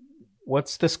mean,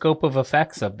 what's the scope of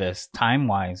effects of this time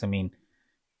wise? I mean,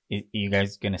 you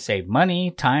guys going to save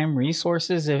money, time,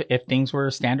 resources if things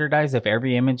were standardized, if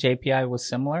every image API was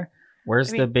similar?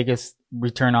 Where's the biggest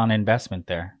return on investment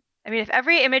there? I mean, if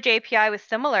every image API was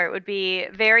similar, it would be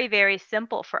very, very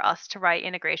simple for us to write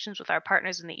integrations with our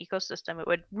partners in the ecosystem. It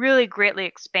would really greatly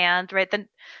expand, right?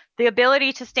 The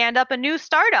ability to stand up a new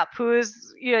startup who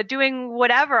is, doing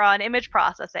whatever on image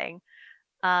processing,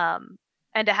 and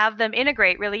to have them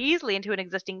integrate really easily into an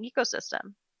existing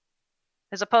ecosystem,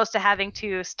 as opposed to having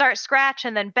to start scratch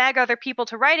and then beg other people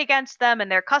to write against them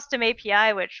and their custom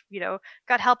API, which,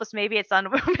 God help us, maybe it's a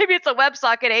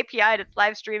WebSocket API that's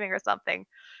live streaming or something.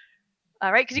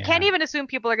 Right? Because you can't even assume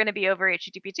people are going to be over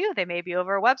HTTP2. They may be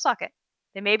over a WebSocket.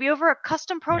 They may be over a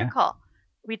custom protocol. Yeah.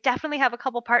 We definitely have a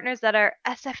couple partners that are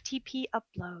SFTP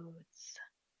uploads.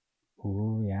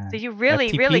 Ooh, yeah. So you really,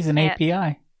 FTP really is an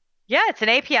API. Yeah, it's an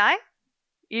API.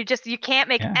 You can't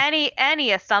make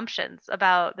any assumptions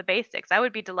about the basics. I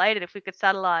would be delighted if we could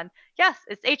settle on, yes,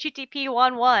 it's HTTP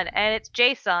 1.1 and it's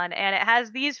JSON and it has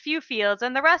these few fields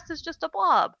and the rest is just a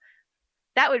blob.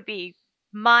 That would be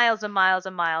miles and miles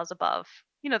and miles above,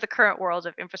 the current world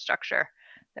of infrastructure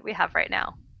that we have right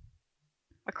now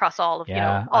across all of,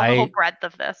 the whole breadth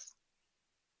of this.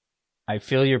 I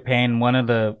feel your pain. One of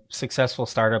the successful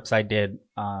startups I did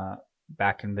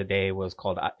back in the day is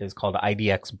called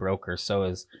IDX Broker. So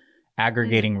is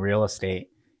aggregating real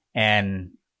estate,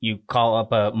 and you call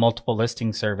up a multiple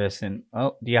listing service and,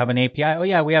 oh, do you have an API? Oh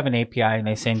yeah, we have an API, and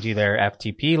they send you their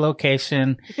FTP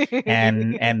location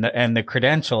and the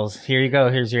credentials. Here you go.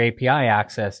 Here's your API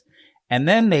access. And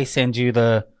then they send you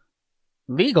the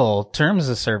legal terms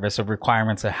of service of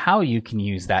requirements of how you can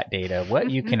use that data, what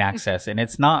you can access. And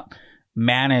it's not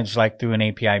managed like through an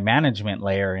API management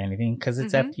layer or anything, because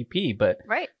it's FTP, but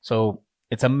right. So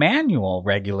it's a manual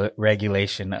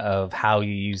regulation of how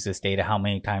you use this data, how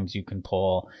many times you can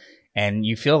pull. And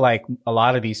you feel like a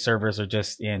lot of these servers are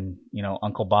just in,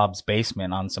 Uncle Bob's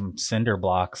basement on some cinder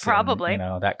blocks. Probably.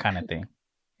 And, that kind of thing.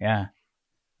 Yeah.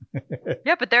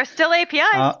 Yeah, but they're still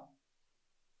APIs.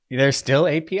 They're still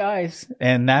APIs.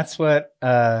 And that's what,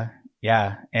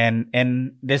 yeah.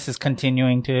 And this is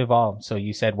continuing to evolve. So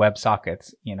you said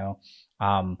WebSockets,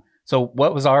 so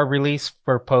what was our release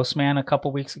for Postman a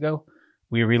couple weeks ago?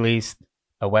 We released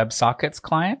a WebSockets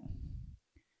client,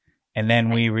 and then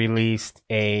we released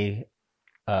a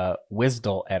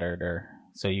WSDL editor,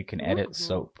 so you can edit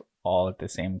SOAP all at the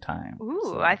same time. Ooh,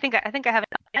 so. I think I have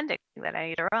an appendix that I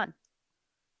need to run.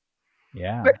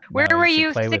 Yeah. Where were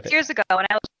you 6 years ago when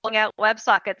I was pulling out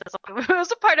WebSockets? It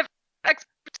was a part of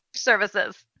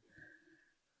services.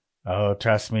 Oh,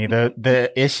 trust me,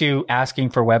 the issue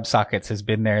asking for WebSockets has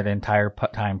been there the entire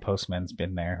time Postman's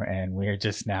been there, and we're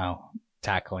just now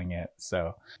tackling it.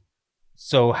 So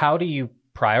how do you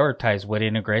prioritize what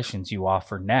integrations you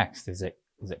offer next? Is it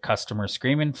customers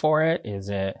screaming for it? Is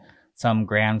it some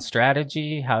grand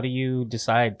strategy? How do you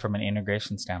decide from an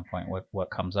integration standpoint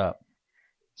what comes up?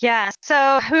 Yeah,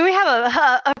 so we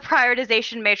have a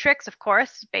prioritization matrix, of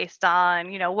course, based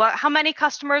on, how many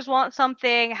customers want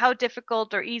something, how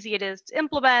difficult or easy it is to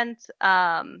implement,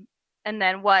 and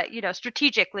then what,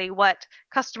 strategically, what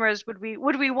customers would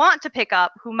we want to pick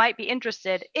up who might be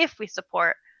interested if we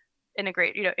support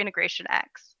integration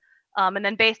X. And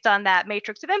then based on that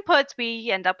matrix of inputs, we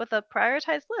end up with a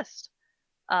prioritized list.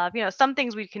 Some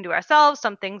things we can do ourselves,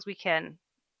 sometimes we can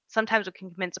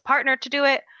convince a partner to do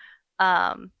it.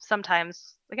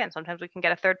 Sometimes we can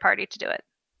get a third party to do it.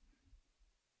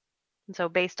 And so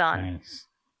based on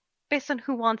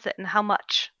who wants it and how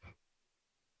much.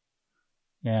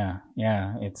 Yeah.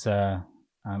 It's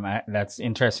That's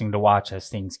interesting to watch as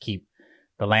things keep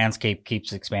the landscape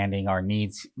keeps expanding. Our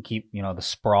needs keep, the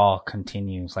sprawl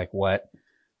continues. Like what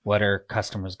are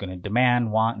customers going to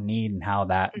demand, want, need, and how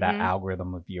that Hmm.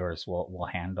 algorithm of yours will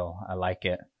handle. I like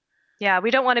it. Yeah,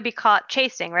 we don't want to be caught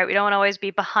chasing, right? We don't want to always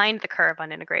be behind the curve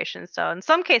on integration. So in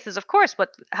some cases, of course,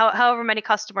 however many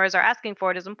customers are asking for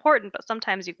it is important, but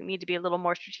sometimes you need to be a little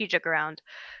more strategic around.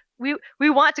 We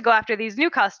want to go after these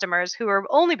new customers who will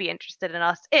only be interested in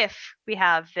us if we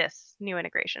have this new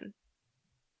integration.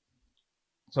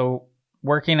 So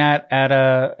working at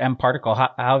a M Particle,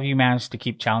 how have you managed to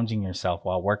keep challenging yourself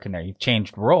while working there? You've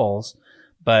changed roles,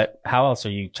 but how else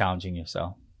are you challenging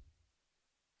yourself?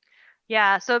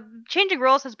 Yeah, so changing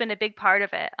roles has been a big part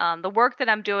of it. The work that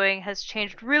I'm doing has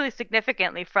changed really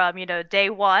significantly from, day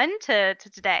one to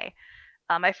today.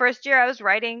 My first year, I was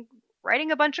writing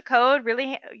a bunch of code,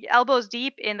 really elbows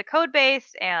deep in the code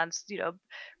base, and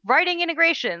writing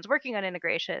integrations, working on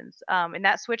integrations. And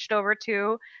that switched over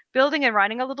to building and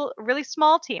running a really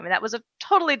small team, and that was a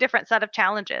totally different set of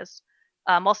challenges.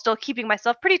 While still keeping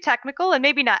myself pretty technical and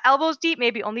maybe not elbows deep,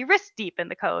 maybe only wrist deep in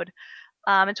the code.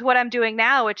 And to what I'm doing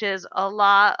now, which is a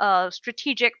lot of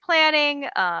strategic planning,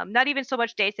 not even so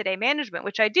much day-to-day management,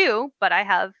 which I do, but I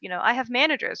have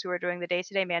managers who are doing the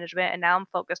day-to-day management, and now I'm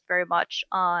focused very much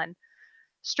on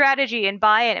strategy and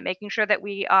buy-in and making sure that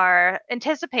we are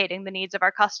anticipating the needs of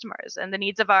our customers and the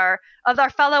needs of our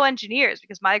fellow engineers,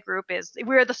 because my group is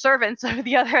we're the servants of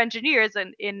the other engineers,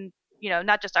 and in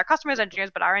not just our customers engineers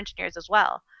but our engineers as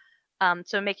well.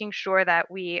 So making sure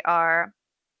that we are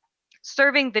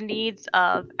serving the needs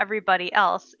of everybody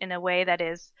else in a way that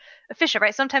is efficient,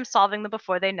 right? Sometimes solving them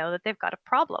before they know that they've got a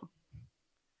problem.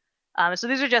 So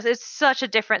it's such a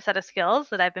different set of skills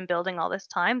that I've been building all this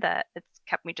time that it's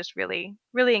kept me just really,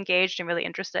 really engaged and really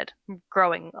interested,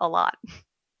 growing a lot.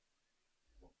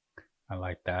 I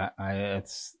like that.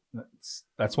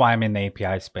 That's why I'm in the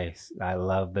API space. I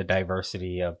love the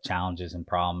diversity of challenges and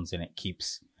problems, and it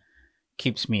keeps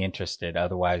me interested.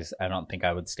 Otherwise, I don't think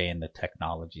I would stay in the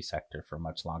technology sector for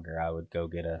much longer. I would go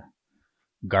get a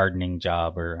gardening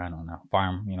job, or I don't know,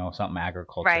 farm, something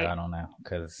agriculture. Right. I don't know,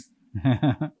 because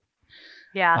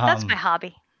Yeah, that's my um,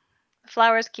 hobby.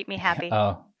 Flowers keep me happy.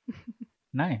 oh,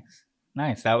 nice,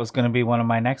 nice. That was going to be one of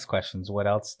my next questions. What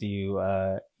else do you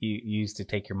use to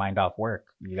take your mind off work?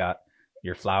 You got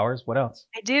your flowers. What else?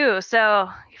 I do. So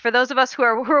for those of us who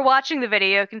are watching the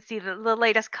video, can see the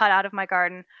latest cut out of my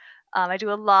garden. I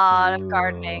do a lot of Ooh,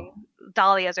 gardening.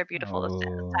 Dahlias are beautiful this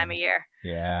time of oh, year.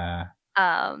 yeah.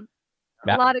 Um, a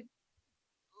That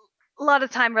lot of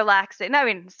time relaxing. I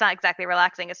mean, it's not exactly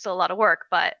relaxing. It's still a lot of work,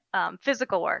 but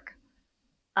physical work.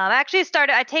 I actually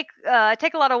started. I take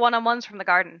a lot of one-on-ones from the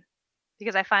garden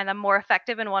because I find I'm more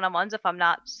effective in one-on-ones if I'm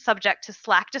not subject to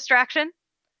Slack distraction.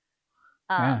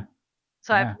 yeah, Um,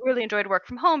 so I've yeah. really enjoyed work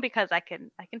from home because I can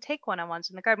take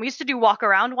one-on-ones in the garden. We used to do walk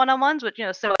around one-on-ones, which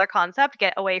similar concept,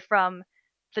 get away from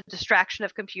the distraction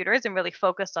of computers and really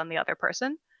focus on the other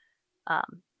person.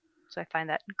 Um, so I find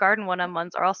that garden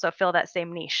one-on-ones are also fill that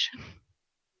same niche.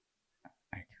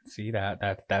 I can see that.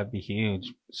 That'd be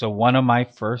huge. So one of my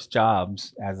first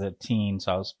jobs as a teen,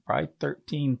 so I was probably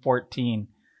 13, 14,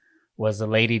 was a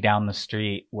lady down the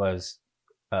street was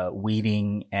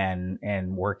weeding and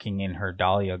working in her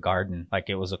dahlia garden. Like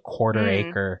it was a quarter Mm,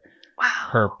 acre,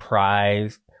 her wow.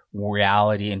 prize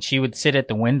reality. And she would sit at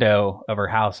the window of her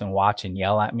house and watch and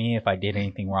yell at me if I did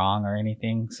anything wrong or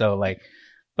anything. So like,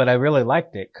 but I really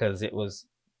liked it because it was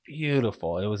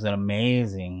beautiful. It was an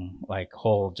amazing, like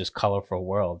whole just colorful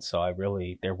world. So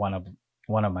they're one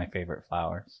of my favorite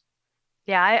flowers.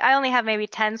 Yeah, I only have maybe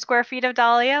 10 square feet of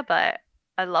dahlia, but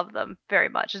I love them very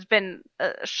much. It's been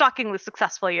a shockingly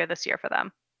successful year this year for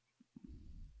them.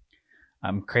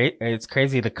 It's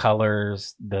crazy the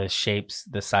colors, the shapes,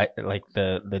 the size, like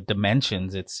the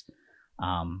dimensions.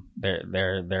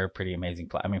 They're pretty amazing.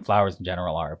 I mean, flowers in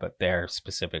general are, but they're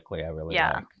specifically I really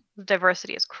Yeah, like. the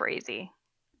diversity is crazy.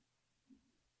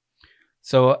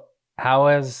 So how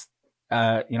has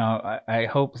I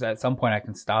hope at some point I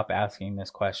can stop asking this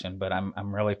question, but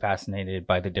I'm really fascinated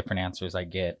by the different answers I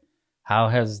get. How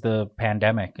has the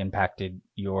pandemic impacted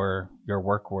your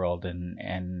work world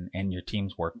and your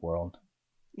team's work world?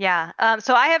 Yeah.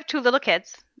 So I have two little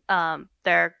kids.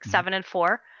 They're Mhm. 7 and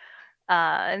 4.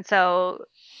 And so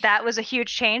that was a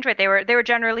huge change, right? They were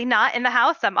generally not in the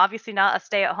house. I'm obviously not a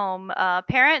stay-at-home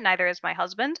parent, neither is my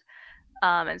husband.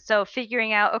 And so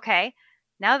figuring out, okay,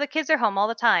 now the kids are home all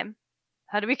the time.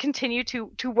 How do we continue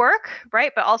to work,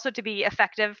 right? But also to be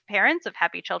effective parents of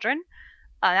happy children.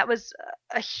 That was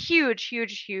a huge,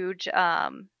 huge, huge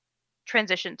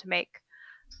transition to make.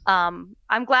 I'm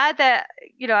glad that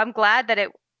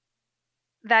it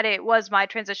that it was my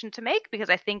transition to make, because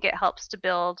I think it helps to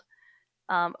build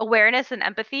awareness and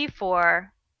empathy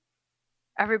for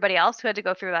everybody else who had to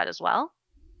go through that as well.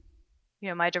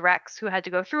 My directs who had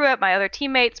to go through it, my other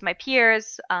teammates, my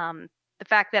peers, the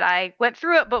fact that I went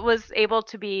through it but was able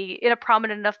to be in a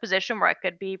prominent enough position where I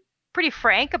could be pretty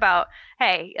frank about,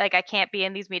 hey, like, I can't be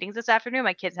in these meetings this afternoon,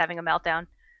 my kid's having a meltdown.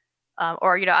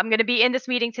 Or, I'm going to be in this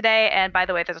meeting today, and by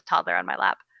the way, there's a toddler on my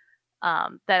lap.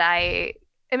 That I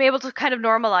am able to kind of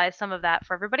normalize some of that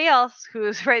for everybody else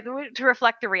who's right to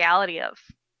reflect the reality of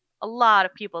a lot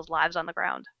of people's lives on the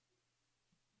ground.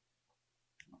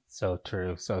 So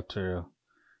true. So true.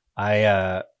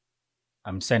 I'm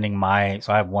sending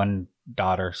so I have one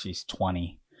daughter. She's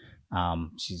 20.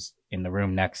 She's in the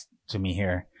room next to me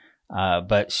here.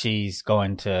 But she's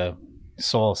going to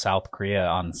Seoul, South Korea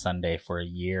on Sunday for a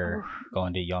year,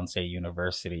 going to Yonsei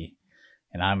University.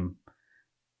 And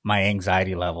my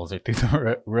anxiety levels are through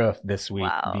the roof this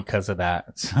week because of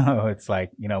that. So it's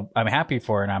like, I'm happy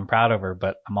for her and I'm proud of her,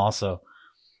 but I'm also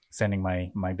sending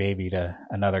my baby to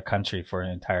another country for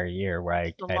an entire year where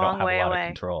I don't have a lot of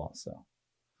control. So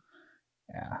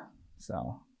yeah.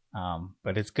 So,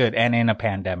 but it's good. And in a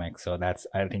pandemic. So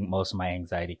I think most of my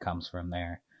anxiety comes from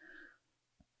there.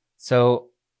 So,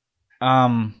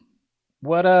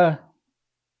 what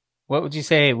would you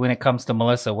say when it comes to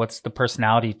Melissa? What's the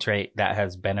personality trait that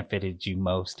has benefited you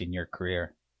most in your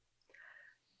career?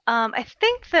 I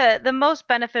think the most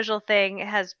beneficial thing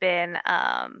has been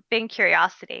being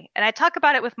curiosity. And I talk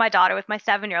about it with my daughter, with my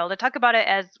 7-year-old. I talk about it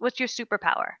as, what's your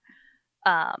superpower?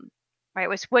 Right?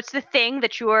 What's the thing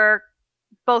that you're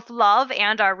both love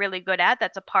and are really good at?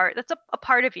 That's a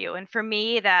part of you. And for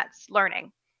me, that's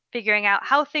learning, figuring out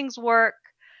how things work,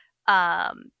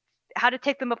 how to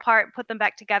take them apart, put them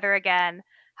back together again,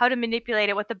 how to manipulate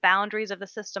it, what the boundaries of the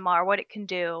system are, what it can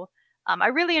do. I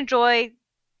really enjoy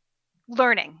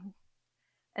learning.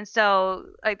 And so,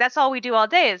 like, that's all we do all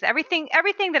day is everything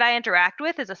that I interact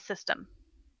with is a system.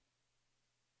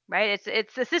 Right?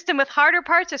 It's a system with harder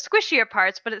parts or squishier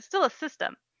parts, but it's still a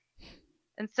system.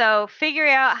 And so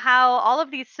figuring out how all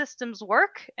of these systems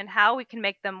work and how we can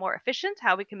make them more efficient,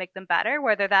 how we can make them better,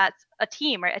 whether that's a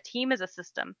team, right? A team is a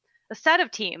system. A set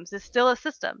of teams is still a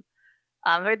system.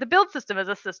 Right? The build system is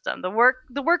a system. The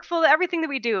workflow, everything that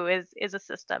we do is a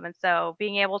system. And so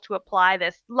being able to apply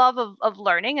this love of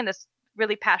learning and this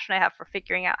really passion I have for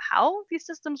figuring out how these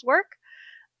systems work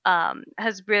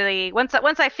has really, once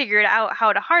I figured out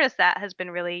how to harness that, has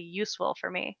been really useful for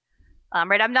me.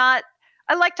 Right?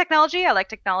 I like technology. I like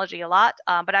technology a lot,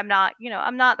 but I'm not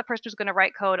the person who's going to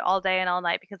write code all day and all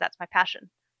night because that's my passion.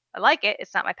 I like it.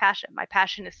 It's not my passion. My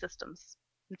passion is systems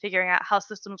and figuring out how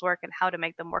systems work and how to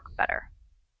make them work better.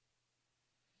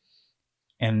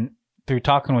 And through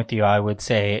talking with you, I would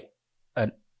say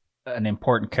an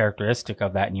important characteristic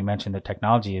of that, and you mentioned the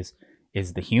technology, is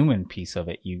the human piece of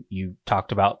it. You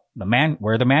talked about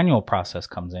where the manual process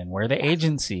comes in, where the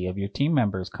agency of your team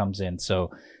members comes in.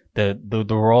 So the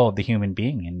role of the human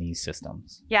being in these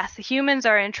systems. Yes, the humans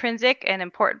are intrinsic and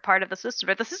important part of the system,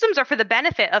 but the systems are for the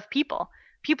benefit of people.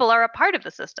 People are a part of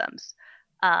the systems.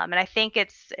 And I think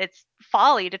it's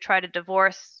folly to try to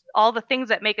divorce all the things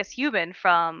that make us human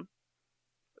from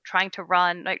trying to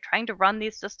run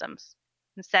these systems.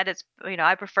 Instead, it's,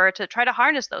 I prefer to try to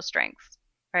harness those strengths,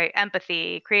 right?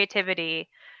 Empathy, creativity,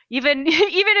 even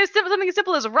if something as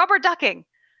simple as rubber ducking,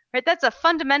 right? That's a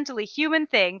fundamentally human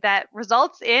thing that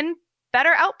results in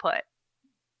better output.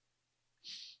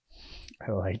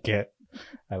 I like it.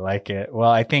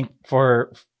 Well, I think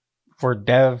for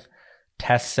dev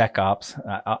test SecOps,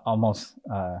 I almost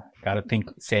got to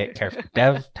say it carefully.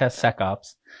 Dev test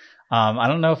SecOps. I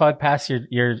don't know if I'd pass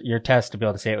your test to be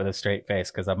able to say it with a straight face,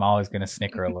 because I'm always going to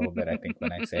snicker a little bit, I think,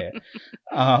 when I say it.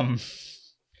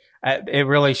 It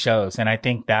really shows. And I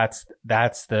think that's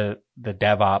the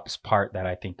DevOps part that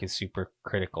I think is super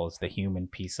critical, is the human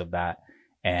piece of that.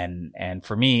 And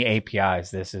for me,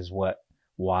 APIs, this is what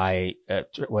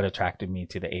attracted me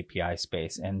to the API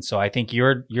space. And so I think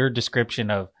your description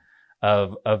of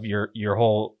your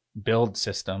whole build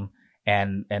system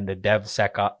and the dev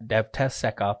test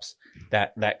SecOps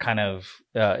that kind of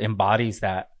embodies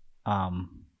that. I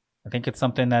think it's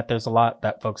something that there's a lot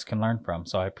that folks can learn from.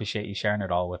 So I appreciate you sharing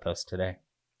it all with us today.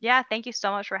 Yeah, thank you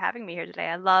so much for having me here today.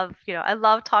 I love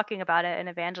talking about it and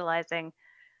evangelizing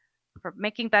for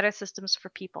making better systems for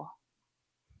people.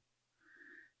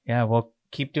 Yeah, well,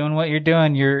 keep doing what you're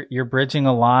doing. You're bridging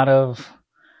a lot of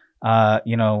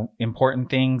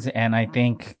important things, and I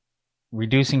think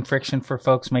reducing friction for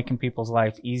folks, making people's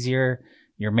life easier.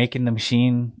 You're making the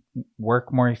machine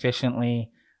work more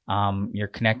efficiently. You're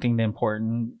connecting the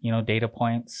important, data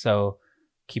points. So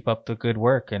keep up the good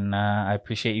work, and I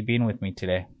appreciate you being with me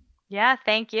today. Yeah,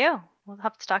 thank you. We'll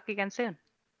have to talk again soon.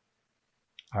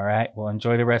 All right. Well,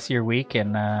 enjoy the rest of your week,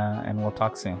 and we'll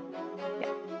talk soon.